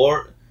 like,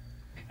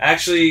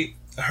 Actually,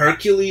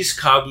 Hercules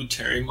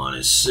Kabuterimon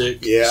is sick.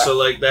 Yeah. So,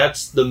 like,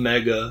 that's the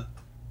Mega.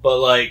 But,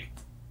 like...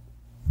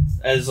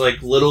 As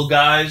like little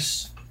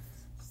guys,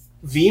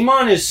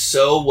 Vmon is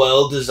so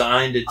well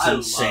designed, it's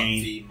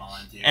insane. Love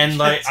Vmon, dude. And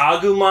like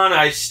Agumon,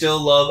 I still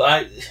love.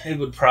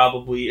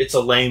 It's a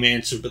lame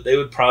answer, but they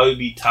would probably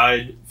be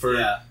tied for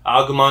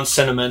Agumon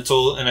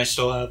Sentimental, and I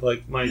still have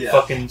like my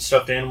fucking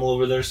stuffed animal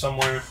over there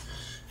somewhere.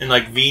 And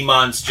like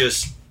Vmon's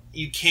just,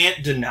 you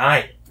can't deny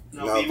it.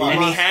 No,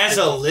 and he has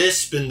a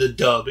lisp in the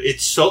dub.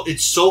 It's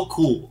so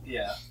cool.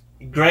 Yeah.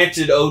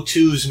 Granted,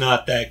 O2's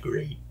not that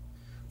great.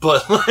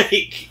 But,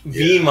 like,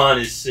 Vmon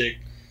is sick.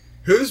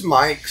 Who's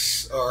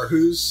Mike's, or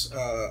who's,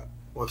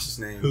 what's his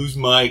name? Who's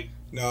Mike?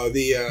 No,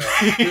 the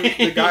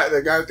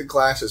guy with the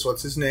glasses,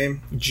 what's his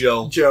name?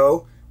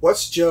 Joe.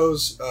 What's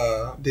Joe's,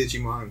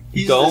 Digimon?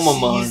 He's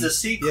Gomamon. He's the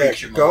sea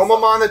creature.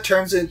 Gomamon that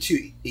turns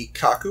into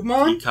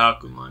Ikakumon?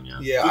 Ikakumon, yeah.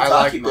 Yeah, I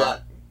like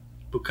that.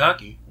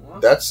 Bukaki.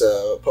 That's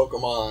a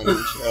Pokemon.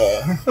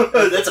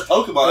 That's a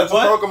Pokemon. That's a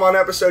Pokemon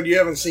episode you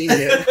haven't seen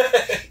yet.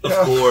 Of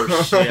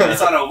course. Yeah.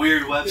 It's on a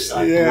weird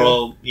website. Yeah.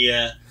 Well,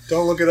 yeah.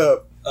 Don't look it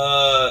up.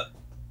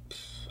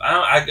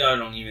 I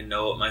don't even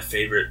know what my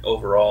favorite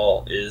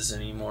overall is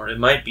anymore. It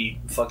might be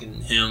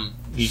fucking him.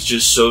 He's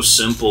just so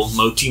simple.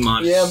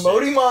 Motimon. Yeah,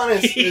 Motimon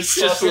is He's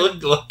just fucking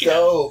look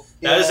dope.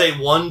 That is a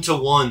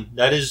 1-to-1.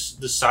 That is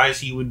the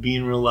size he would be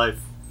in real life.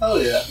 Oh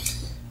yeah.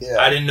 Yeah.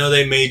 I didn't know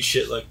they made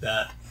shit like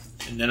that.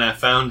 And then I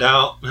found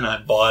out and I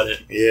bought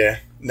it. Yeah.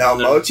 No,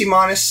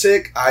 Motimon is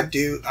sick. I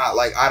don't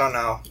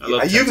know.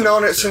 You've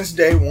known it since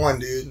day one,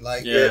 dude.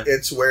 Like,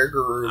 it's where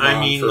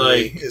Garurumon for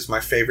me is my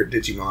favorite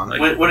Digimon.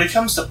 Like, when it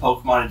comes to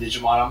Pokemon and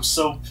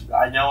Digimon,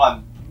 I know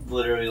I'm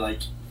literally like,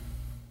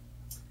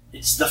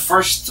 it's the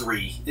first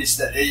three.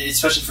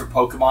 Especially for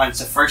Pokemon, it's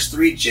the first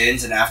three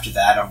gens, and after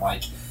that, I'm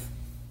like,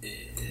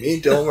 me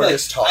and Dylan were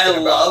just talking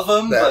about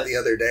that the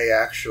other day,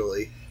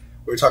 actually.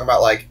 We were talking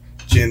about, like,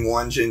 Gen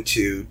 1, Gen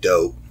 2,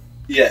 dope.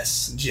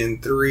 Yes. Gen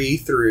 3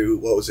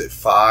 through,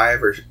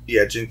 5?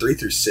 Gen 3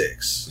 through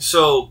 6.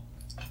 So,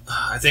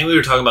 I think we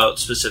were talking about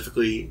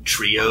specifically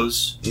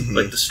trios,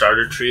 like the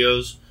starter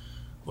trios,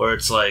 where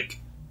it's like,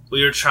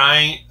 we were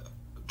trying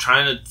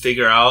to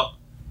figure out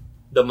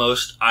the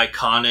most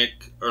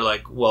iconic or,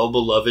 like,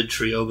 well-beloved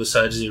trio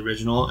besides the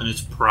original, and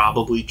it's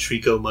probably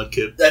Trico,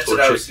 Mudkip, That's Torchic.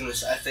 what I was going to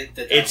say. I think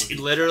that it's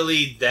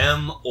literally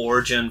them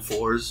or Gen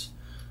 4s,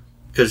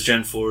 because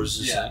Gen 4s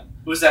is... Yeah.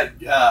 Was that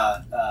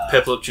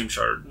Piplup,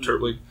 Chimchar,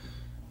 Turtwig,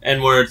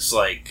 and where it's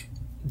like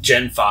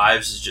Gen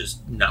 5s is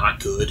just not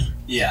good.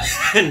 Yeah.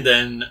 And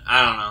then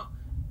I don't know,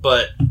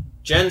 but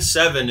Gen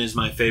 7 is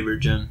my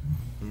favorite gen,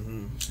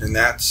 and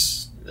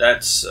that's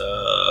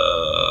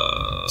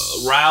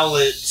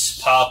Rowlet,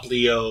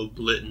 Poplio,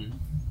 Blitten.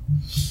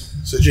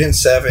 So Gen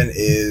 7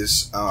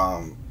 is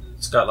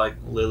it's got like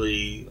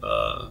Lily,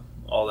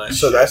 all that.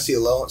 So shit. that's the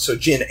alone. So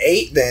Gen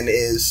 8 then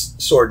is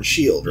Sword and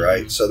Shield,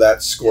 right? So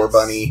that's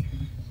Scorbunny,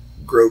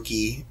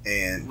 Grookey,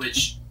 and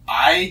which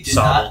I did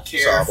not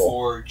care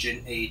for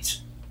Gen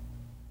 8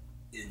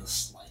 in the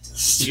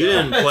slightest. You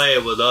didn't play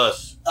it with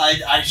us.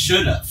 I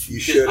should have. You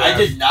should have. I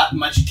did not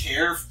much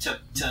care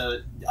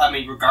to I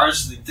mean,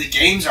 regardless, the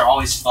games are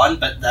always fun,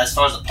 but as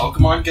far as the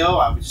Pokemon go,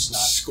 I was just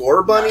not.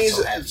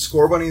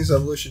 Scorbunny's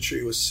evolution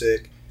tree was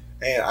sick,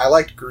 and I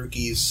liked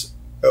Grookey's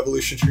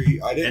evolution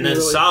tree. I didn't. And then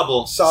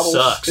Sobble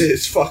sucks.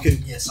 Is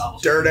fucking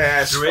dirt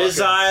ass.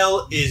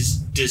 Drizzile is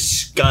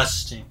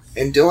disgusting.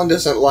 And Dylan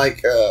doesn't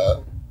like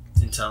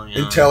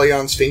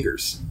Inteleon's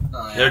fingers.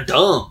 Oh, yeah. They're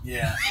dumb.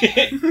 Yeah.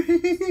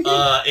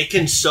 It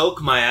can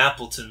soak my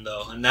Appleton,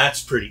 though, and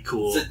that's pretty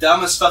cool. The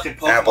dumbest fucking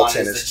Pokemon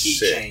Appleton is the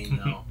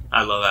keychain, though.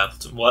 I love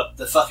Appleton. What?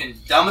 The fucking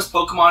dumbest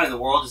Pokemon in the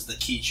world is the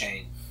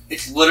keychain.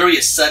 It's literally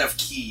a set of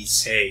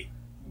keys. Hey,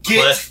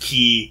 Clef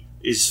Key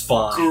is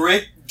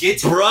fine. Get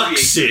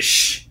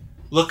Bruxish.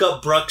 Look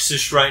up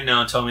Bruxish right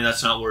now and tell me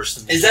that's not worse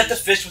than Is that the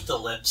fish with the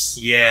lips?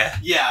 Yeah.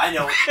 Yeah, I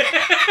know.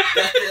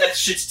 that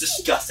shit's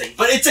disgusting.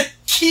 But it's a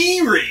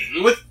key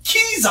ring with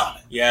keys on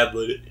it. Yeah,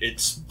 but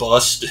it's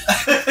busted.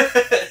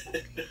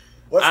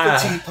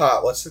 What's the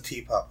teapot? What's the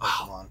teapot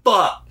Pokemon?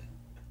 But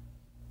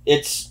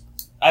it's...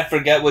 I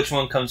forget which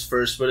one comes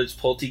first, but it's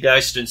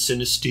Poltegeist and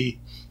Sinistea.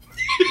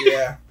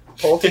 Yeah.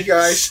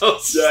 Poltegeist.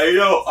 Yeah, you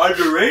know,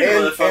 underrated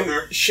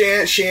motherfucker.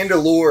 And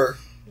Chandelure.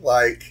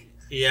 Like...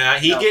 Yeah,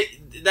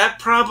 that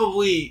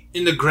probably,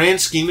 in the grand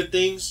scheme of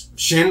things,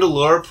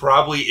 Chandelure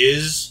probably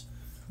is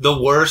the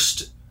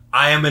worst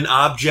I am an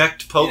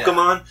object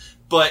Pokemon,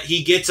 but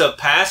he gets a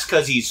pass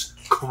because he's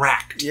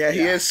cracked. Yeah,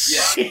 he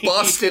is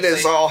busted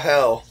as all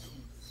hell.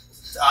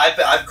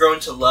 I've grown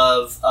to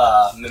love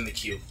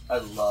Mimikyu. I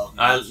love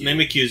Mimikyu.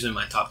 Mimikyu's in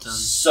my top 10.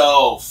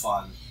 So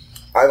fun.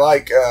 I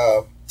like...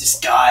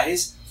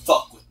 Disguise?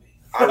 Fuck with me.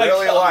 I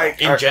really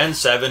like... In Gen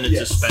 7, it's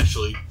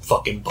especially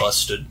fucking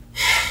busted.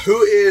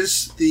 Who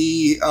is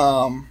the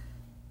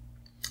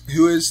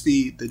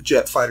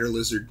jet fighter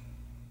lizard?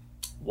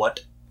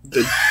 What?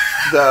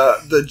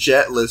 The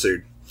jet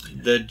lizard.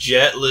 The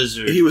jet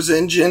lizard. He was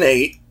in Gen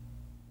 8.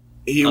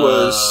 He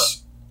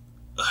was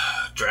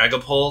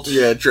Dragapult?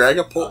 Yeah,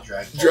 Dragapult. Oh,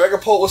 Dragapult.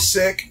 Dragapult was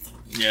sick.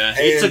 Yeah,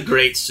 it's a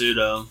great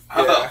pseudo.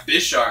 How about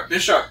Bisharp?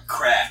 Bisharp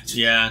cracked.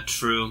 Yeah,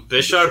 true.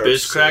 Bisharp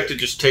is cracked. Sick. It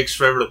just takes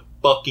forever to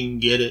fucking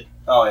get it.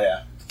 Oh,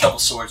 yeah. Couple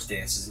swords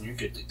dances and you're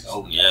good to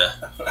go. Yeah.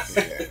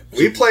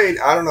 We played,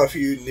 I don't know if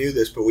you knew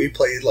this, but we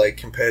played like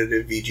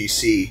competitive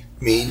VGC.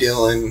 Me,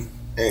 Dylan,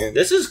 and...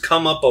 This has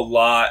come up a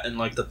lot in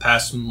like the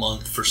past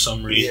month for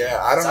some reason. Yeah,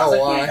 I don't know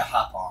why. We need to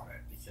hop on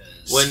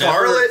it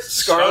Scarlet because...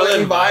 Scarlet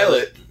and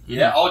Violet.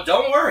 Yeah, oh,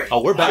 don't worry.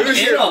 Oh, we're back.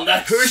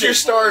 Who's your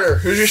starter?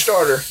 Who's your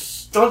starter?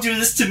 Don't do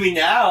this to me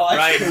now.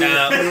 Right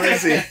now. Who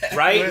is he?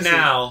 Right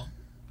now,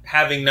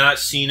 having not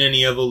seen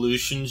any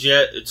evolutions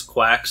yet, it's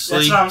Quaxley.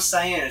 That's what I'm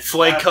saying.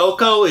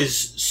 Fuecoco is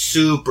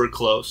super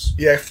close.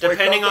 Yeah,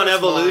 depending on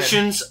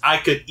evolutions, I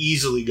could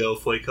easily go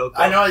Fuecoco.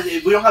 I know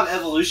we don't have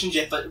evolutions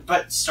yet,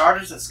 but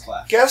starters is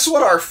Quack. Guess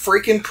what our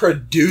freaking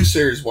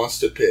producers wants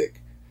to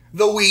pick?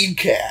 The Weed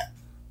Cat.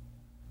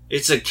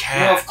 It's a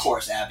cat. Well, of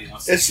course, Abby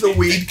wants to. It's the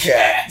weed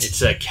cat.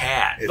 It's a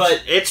cat.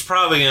 But it's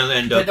probably going to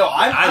end up... No,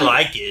 I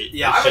like it.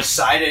 Yeah, I'm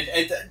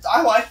excited.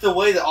 I like the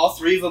way that all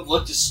three of them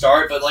look to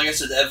start, but like I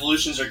said, the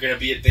evolutions are going to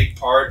be a big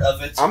part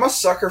of it. I'm a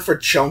sucker for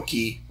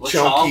chunky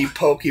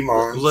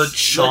Pokemon.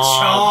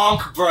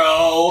 Lechonk,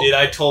 bro. Dude,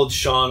 I told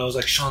Sean, I was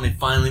like, Sean, they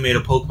finally made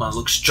a Pokemon that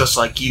looks just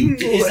like you.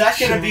 Is that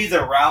going to be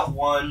the Route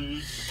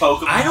 1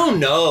 Pokemon? I don't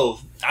know.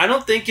 I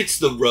don't think it's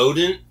the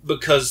rodent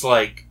because,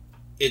 like,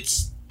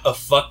 it's a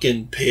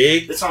fucking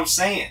pig. That's what I'm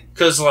saying.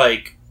 Because,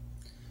 like,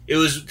 it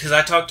was... Because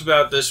I talked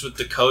about this with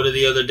Dakota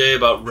the other day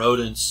about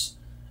rodents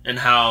and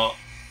how,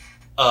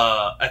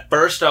 at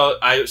first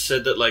I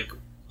said that, like,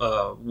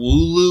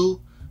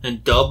 Wooloo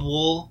and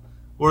Dubwool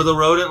were the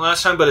rodent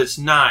last time, but it's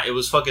not. It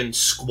was fucking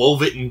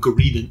Squovit and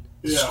Greedent.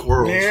 Yeah.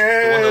 Squirrels.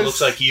 Yes. The one that looks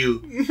like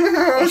you.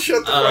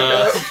 Shut the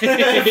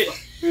fuck up.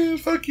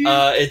 Fuck you.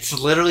 It's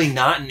literally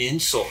not an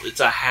insult. It's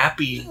a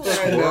happy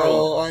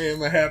squirrel. I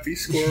am a happy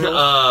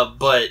squirrel.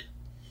 But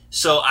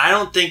so I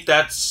don't think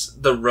that's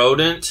the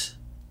rodent.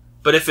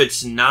 But if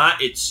it's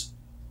not, it's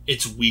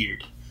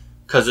weird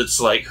because it's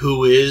like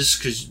who is?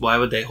 Because why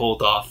would they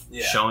hold off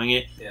showing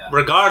it? Yeah.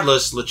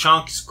 Regardless,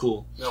 Lechonk is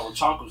cool. No,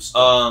 Lechonk was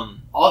cool.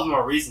 All of them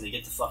are a reason to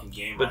get the fucking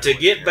game. But to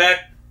get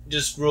back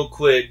just real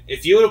quick,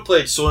 if you would have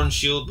played Sword and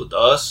Shield with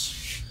us.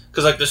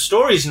 Because, like, the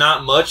story's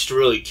not much to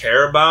really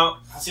care about.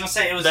 I was going to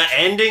say, it was... The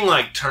ending,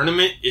 like,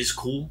 tournament is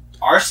cool.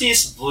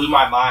 Arceus blew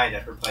my mind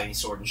after playing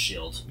Sword and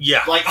Shield.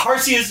 Yeah. Like,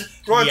 Arceus...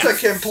 Well, it's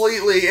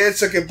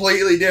a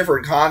completely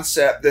different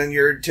concept than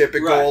your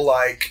typical,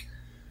 like...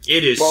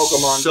 It is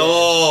Pokemon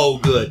so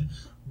good.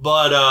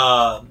 But,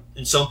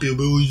 and some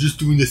people, you're just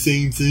doing the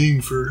same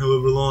thing for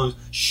however long.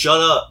 Shut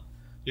up.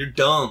 You're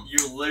dumb.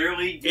 You're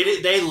literally...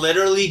 They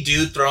literally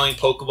do throwing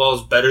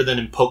Pokeballs better than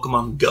in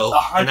Pokemon Go.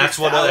 And that's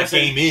what that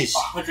game is.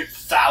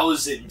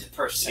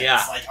 100,000%.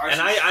 Yeah. Like and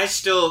I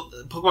still...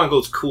 Pokemon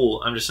Go's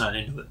cool. I'm just not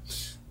into it.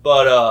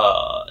 But,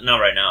 not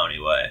right now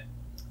anyway.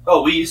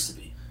 Oh, we used to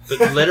be.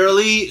 But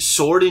literally,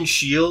 Sword and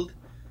Shield,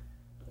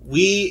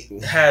 we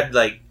had,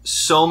 like,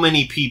 so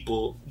many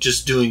people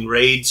just doing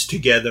raids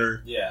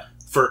together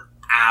for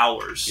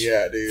hours.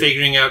 Yeah, dude.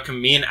 Figuring out...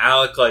 Me and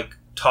Alec, like,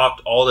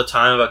 talked all the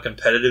time about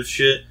competitive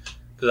shit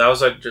because I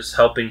was like just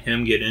helping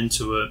him get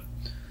into it,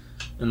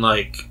 and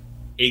like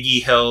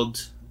Iggy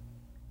held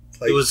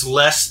like, it was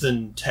less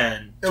than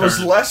 10. It was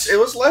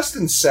less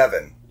than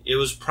 7. It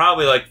was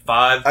probably like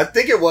 5. I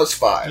think it was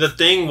 5. The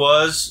thing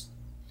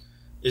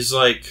is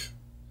like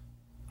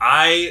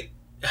I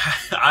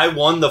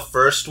won the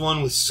first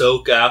one with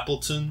Soak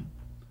Appleton.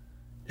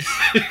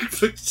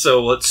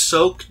 So what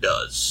Soak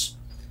does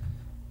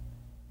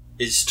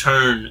is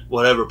turn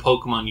whatever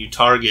Pokemon you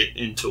target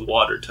into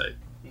water type.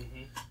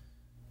 Mm-hmm.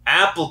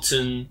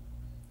 Appleton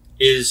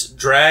is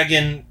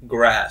Dragon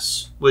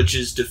Grass, which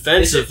is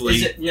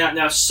defensively...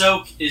 Now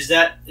Soak, it's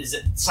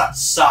not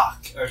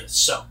Sock, or is it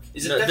Soak?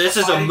 This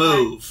is a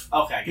move.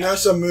 Okay, no,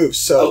 it's a move,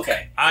 Soak.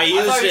 Okay. I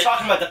thought you were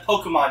talking about the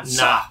Pokemon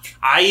Sock.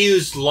 I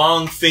used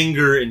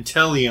Longfinger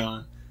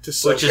Inteleon,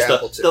 which is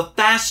the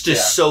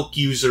fastest Soak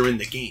user in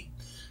the game,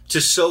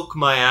 to soak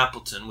my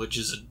Appleton, which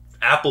is an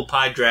apple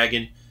pie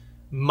dragon.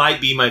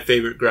 Might be my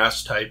favorite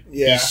grass type.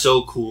 Yeah. He's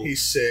so cool.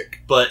 He's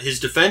sick. But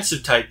his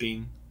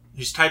typing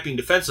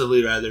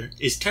defensively rather,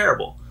 is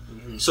terrible.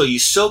 Mm-hmm. So you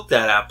soak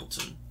that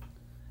Appleton,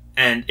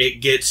 and it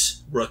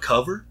gets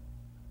Recover,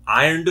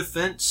 Iron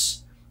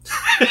Defense.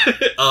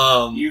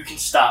 You can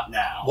stop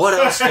now. What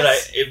else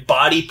could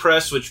Body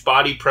Press, which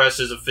Body Press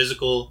is a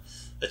physical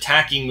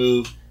attacking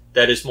move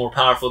that is more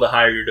powerful the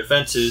higher your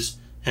defense is,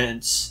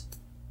 hence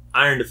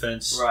Iron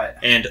Defense. Right.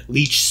 And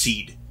Leech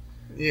Seed.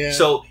 Yeah.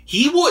 So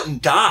he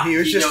wouldn't die. He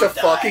was just a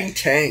fucking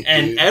tank.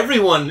 And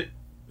everyone,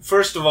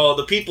 first of all,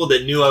 the people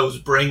that knew I was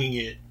bringing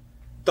it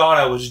thought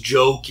I was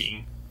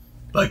joking.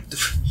 Like,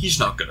 he's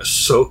not gonna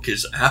soak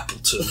his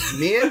Appleton.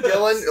 Me and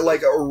Dylan,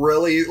 like,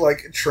 really,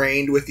 like,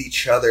 trained with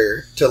each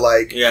other to,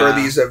 like, for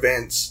these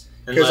events.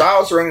 Because I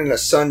was running a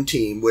Sun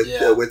team with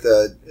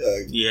Charizard.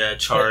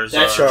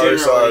 That's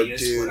Charizard,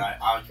 dude.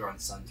 I would run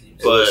Sun team.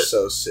 It was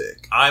so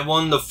sick. I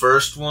won the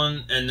first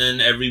one, and then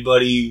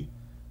everybody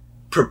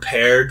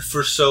prepared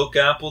for Soak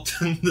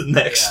Appleton the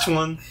next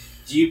one.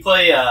 Do you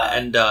play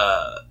and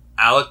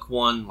Alec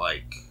won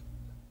like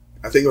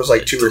I think it was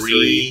like 2 or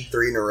 3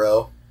 in a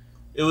row.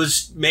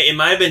 It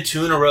might have been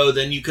 2 in a row,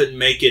 then you couldn't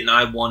make it and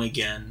I won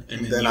again,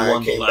 and then you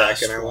won came the last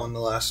back and one. I won the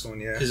last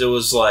one, yeah. Because it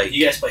was like...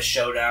 You guys play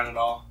Showdown at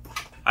all?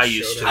 I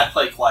used to. I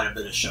play quite a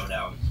bit of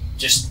Showdown.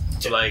 Just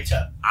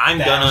to I'm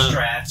gonna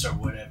strats or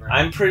whatever.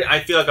 I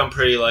feel like I'm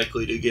pretty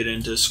likely to get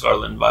into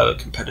Scarlet and Violet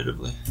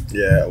competitively.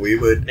 Yeah, we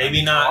would.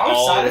 Maybe not. I'm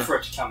excited for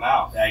it to come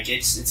out. Like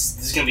this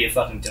is gonna be a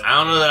fucking dope. I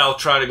don't know that I'll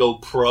try to go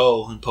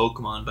pro in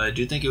Pokemon, but I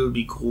do think it would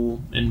be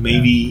cool and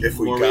maybe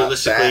more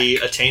realistically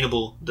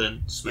attainable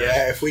than Smash.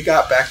 Yeah, if we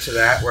got back to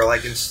that, where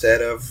like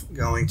instead of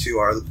going to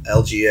our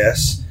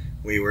LGS,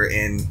 we were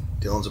in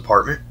Dylan's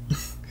apartment.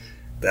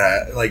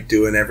 That like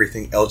doing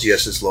everything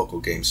LGS's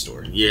local game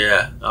store.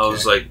 Yeah, I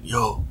was like,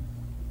 yo,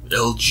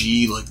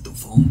 LG, like the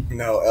phone?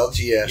 No,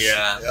 LGS.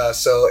 Yeah.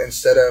 So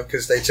instead of,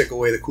 because they took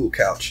away the cool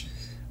couch.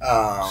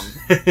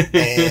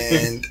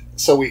 And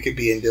so we could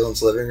be in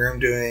Dylan's living room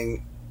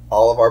doing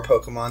all of our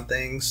Pokemon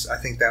things. I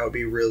think that would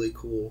be really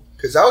cool.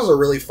 Because that was a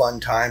really fun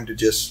time to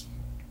just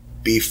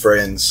be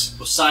friends.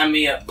 Well, sign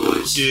me up,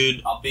 boys.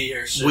 Dude, I'll be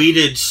here soon. We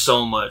did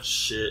so much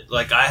shit.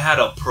 Like, I had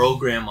a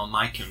program on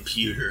my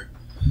computer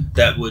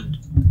that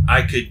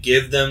I could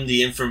give them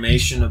the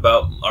information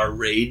about our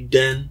raid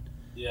den,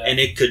 and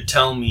it could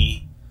tell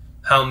me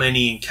how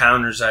many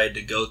encounters I had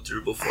to go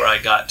through before I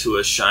got to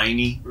a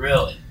shiny.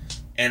 Really?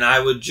 And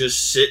I would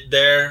just sit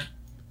there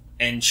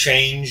and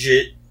change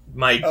it.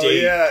 My date. Oh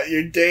yeah,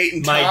 your date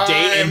and time. My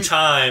date and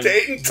time.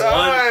 Date and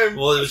time.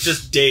 Well, it was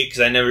just date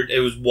because it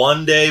was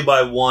one day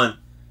by one.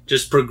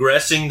 Just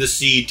progressing the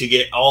seed to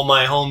get all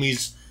my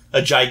homies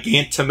a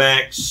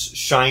Gigantamax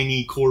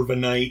shiny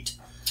Corviknight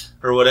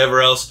or whatever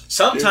else.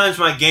 Sometimes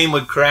my game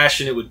would crash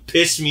and it would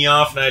piss me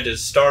off and I had to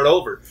start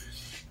over.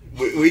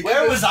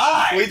 Where was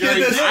I? We did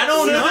this. I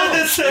don't know.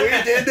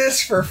 We did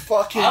this for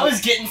fucking. I was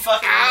getting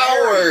fucking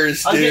hours, married. I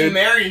was dude. getting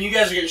married, and you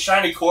guys are getting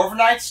shiny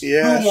Corviknights.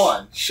 Yes. Who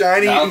won?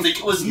 Shiny. I don't think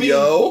it was me.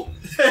 Yo.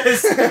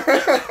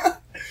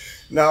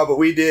 No, but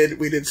we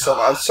did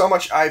so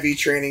much IV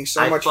training,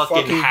 so much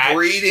fucking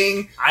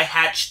breeding. I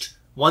hatched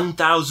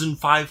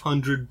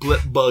 1,500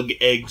 Blipbug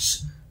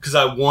eggs because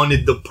I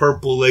wanted the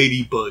purple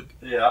ladybug.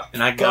 Yeah,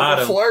 and I got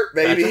him. Flirt,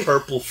 baby. That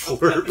purple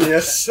flirt.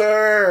 Yes,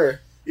 sir.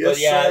 Yes, but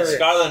yeah, sir.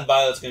 Scarlet and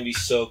Violet's gonna be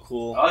so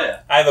cool. Oh yeah,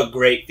 I have a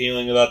great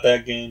feeling about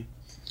that game.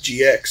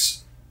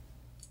 GX.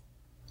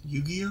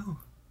 Yu-Gi-Oh.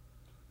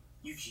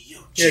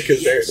 Yu-Gi-Oh. Yeah,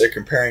 because they're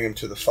comparing them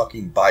to the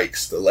fucking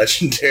bikes, the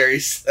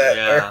legendaries that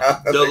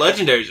are the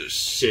legendaries are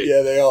sick.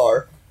 Yeah, they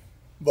are.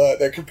 But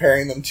they're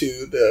comparing them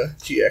to the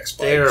GX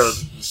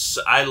bikes.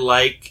 I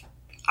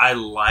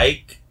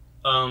like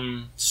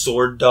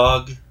Sword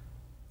Dog.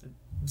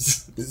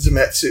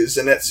 Zenitsu.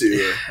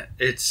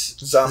 It's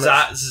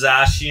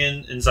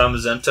Zacian and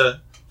Zamazenta.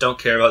 Don't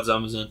care about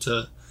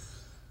Zamazenta.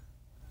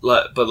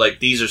 But like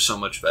these are so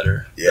much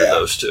better than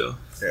those two.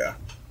 Yeah.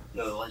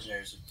 No, the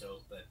legendaries are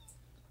dope, but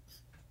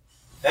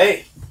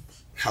hey.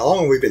 How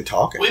long have we been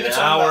talking? We've been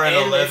talking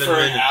about anime for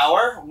an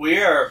hour.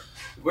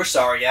 We're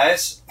sorry,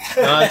 guys.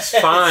 No, it's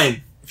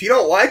fine. If you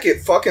don't like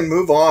it, fucking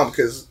move on,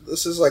 because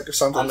this is like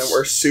something that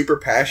we're super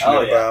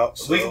passionate about.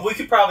 So. We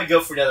could probably go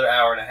for another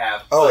hour and a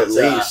half. At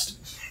least.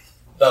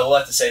 But we'll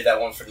have to save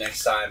that one for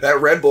next time. That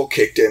Red Bull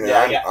kicked in, and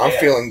I'm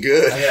feeling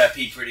good. I gotta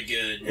pee pretty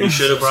good. You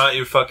should have brought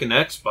your fucking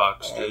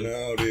Xbox, dude. I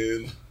know,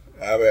 dude.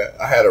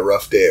 I had a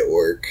rough day at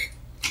work,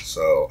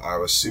 so I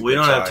was super We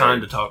don't tired. have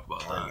time to talk about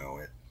that. I know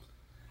it.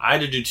 I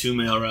had to do 2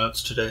 mail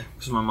routes today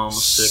because my mom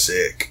was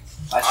sick.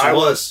 I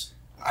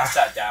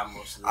sat down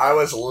most of the day. I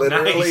was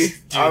literally... Nice.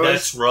 Dude,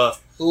 that's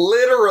rough.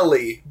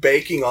 Literally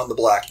baking on the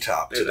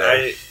blacktop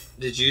today.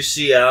 Did you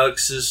see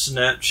Alex's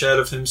Snapchat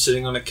of him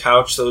sitting on a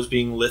couch that was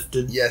being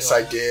lifted? Yes,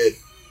 I did.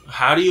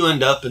 How do you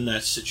end up in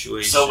that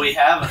situation? So we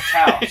have a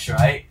couch,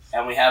 right?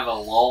 And we have a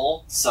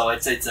lull, so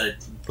it's a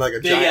like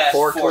a giant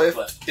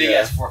forklift. Big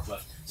ass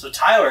forklift. So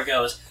Tyler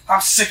goes,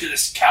 I'm sick of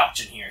this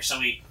couch in here. So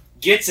he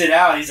gets it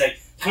out, he's like,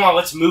 come on,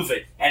 let's move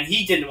it. And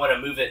he didn't want to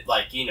move it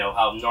like, you know,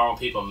 how normal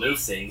people move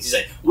things. He's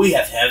like, we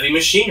have heavy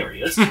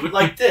machinery. Let's do it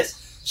like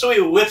this. So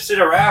he whips it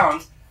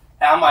around,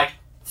 and I'm like,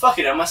 fuck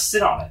it, I must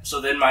sit on it.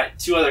 So then my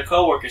 2 other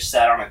coworkers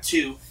sat on it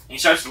too, and he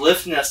starts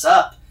lifting us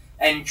up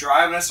and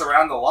driving us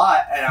around the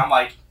lot, and I'm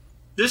like,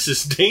 this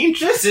is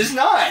dangerous. This is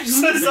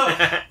nice.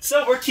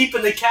 So we're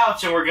keeping the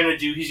couch, and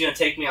he's gonna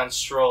take me on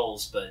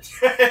strolls,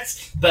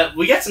 but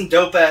we got some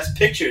dope ass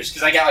pictures,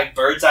 because I got like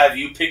bird's eye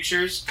view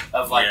pictures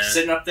of like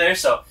sitting up there,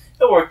 so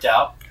it worked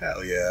out.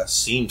 Hell yeah.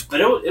 Seemed cool.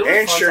 But it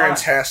was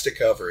insurance has to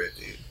cover it,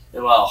 dude.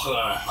 Well,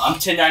 I'm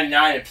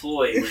 1099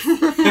 employee.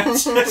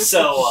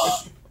 So,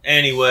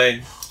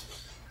 anyway,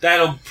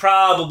 that'll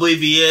probably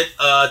be it.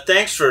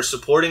 Thanks for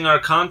supporting our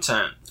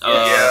content.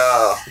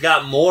 We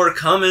got more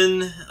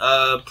coming,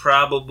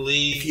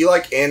 probably. If you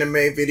like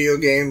anime, video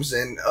games,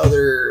 and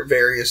other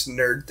various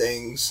nerd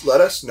things, let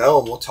us know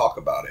and we'll talk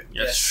about it.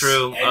 That's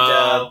true.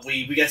 And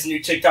we got some new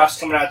TikToks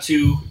coming out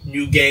too,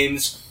 new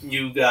games,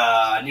 new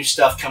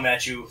stuff coming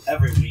at you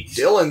every week.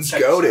 Dylan's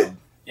goated.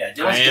 Yeah,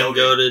 Dylan's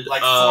goated.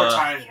 Like 4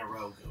 times in a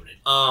row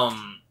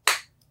goated.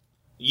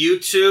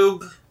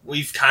 YouTube,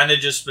 we've kind of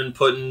just been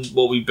putting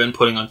what we've been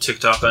putting on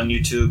TikTok on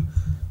YouTube.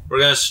 We're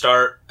going to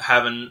start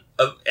having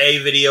a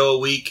video a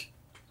week,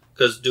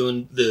 because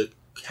doing the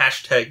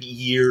hashtag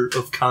year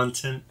of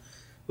content,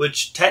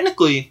 which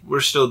technically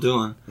we're still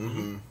doing.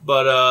 Mm-hmm.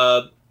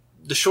 But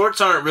the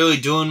shorts aren't really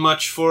doing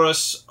much for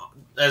us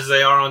as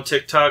they are on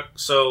TikTok,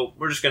 so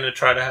we're just going to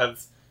try to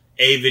have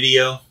a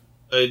video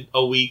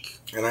a week.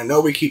 And I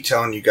know we keep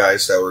telling you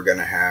guys that we're going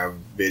to have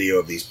video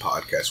of these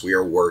podcasts. We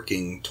are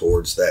working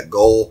towards that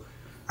goal.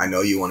 I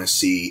know you want to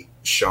see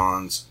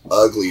Sean's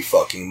ugly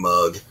fucking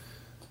mug.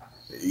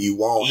 You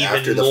won't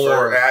after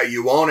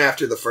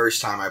the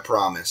first time, I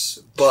promise.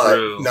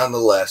 But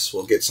nonetheless,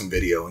 we'll get some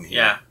video in here.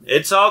 Yeah,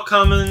 it's all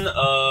coming.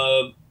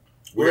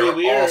 We're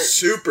all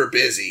super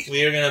busy.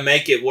 We are going to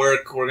make it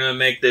work. We're going to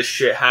make this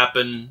shit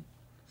happen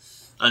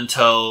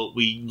until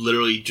we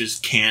literally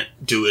just can't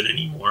do it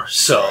anymore.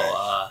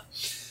 So,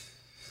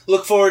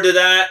 look forward to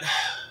that.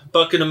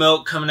 Bucket of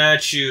Milk coming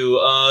at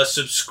you.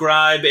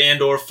 Subscribe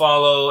and or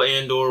follow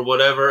and or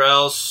whatever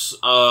else.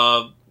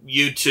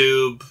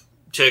 YouTube,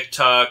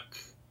 TikTok.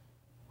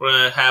 We're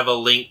going to have a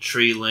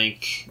Linktree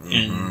link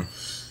in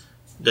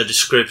the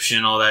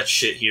description, all that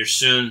shit here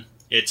soon.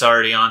 It's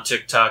already on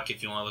TikTok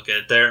if you want to look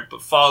at it there.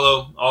 But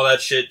follow all that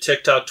shit.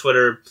 TikTok,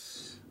 Twitter.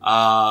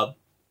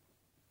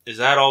 Is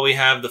that all we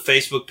have? The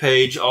Facebook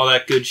page, all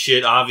that good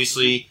shit.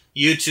 Obviously,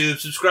 YouTube,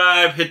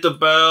 subscribe, hit the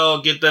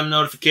bell, get them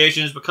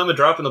notifications, become a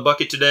drop in the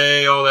bucket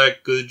today, all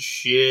that good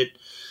shit.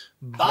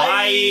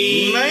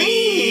 Bye. Bye.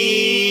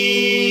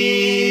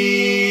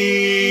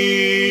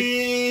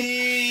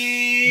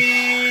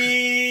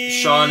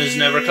 Sean is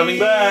never coming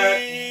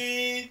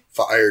back.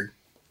 Fired.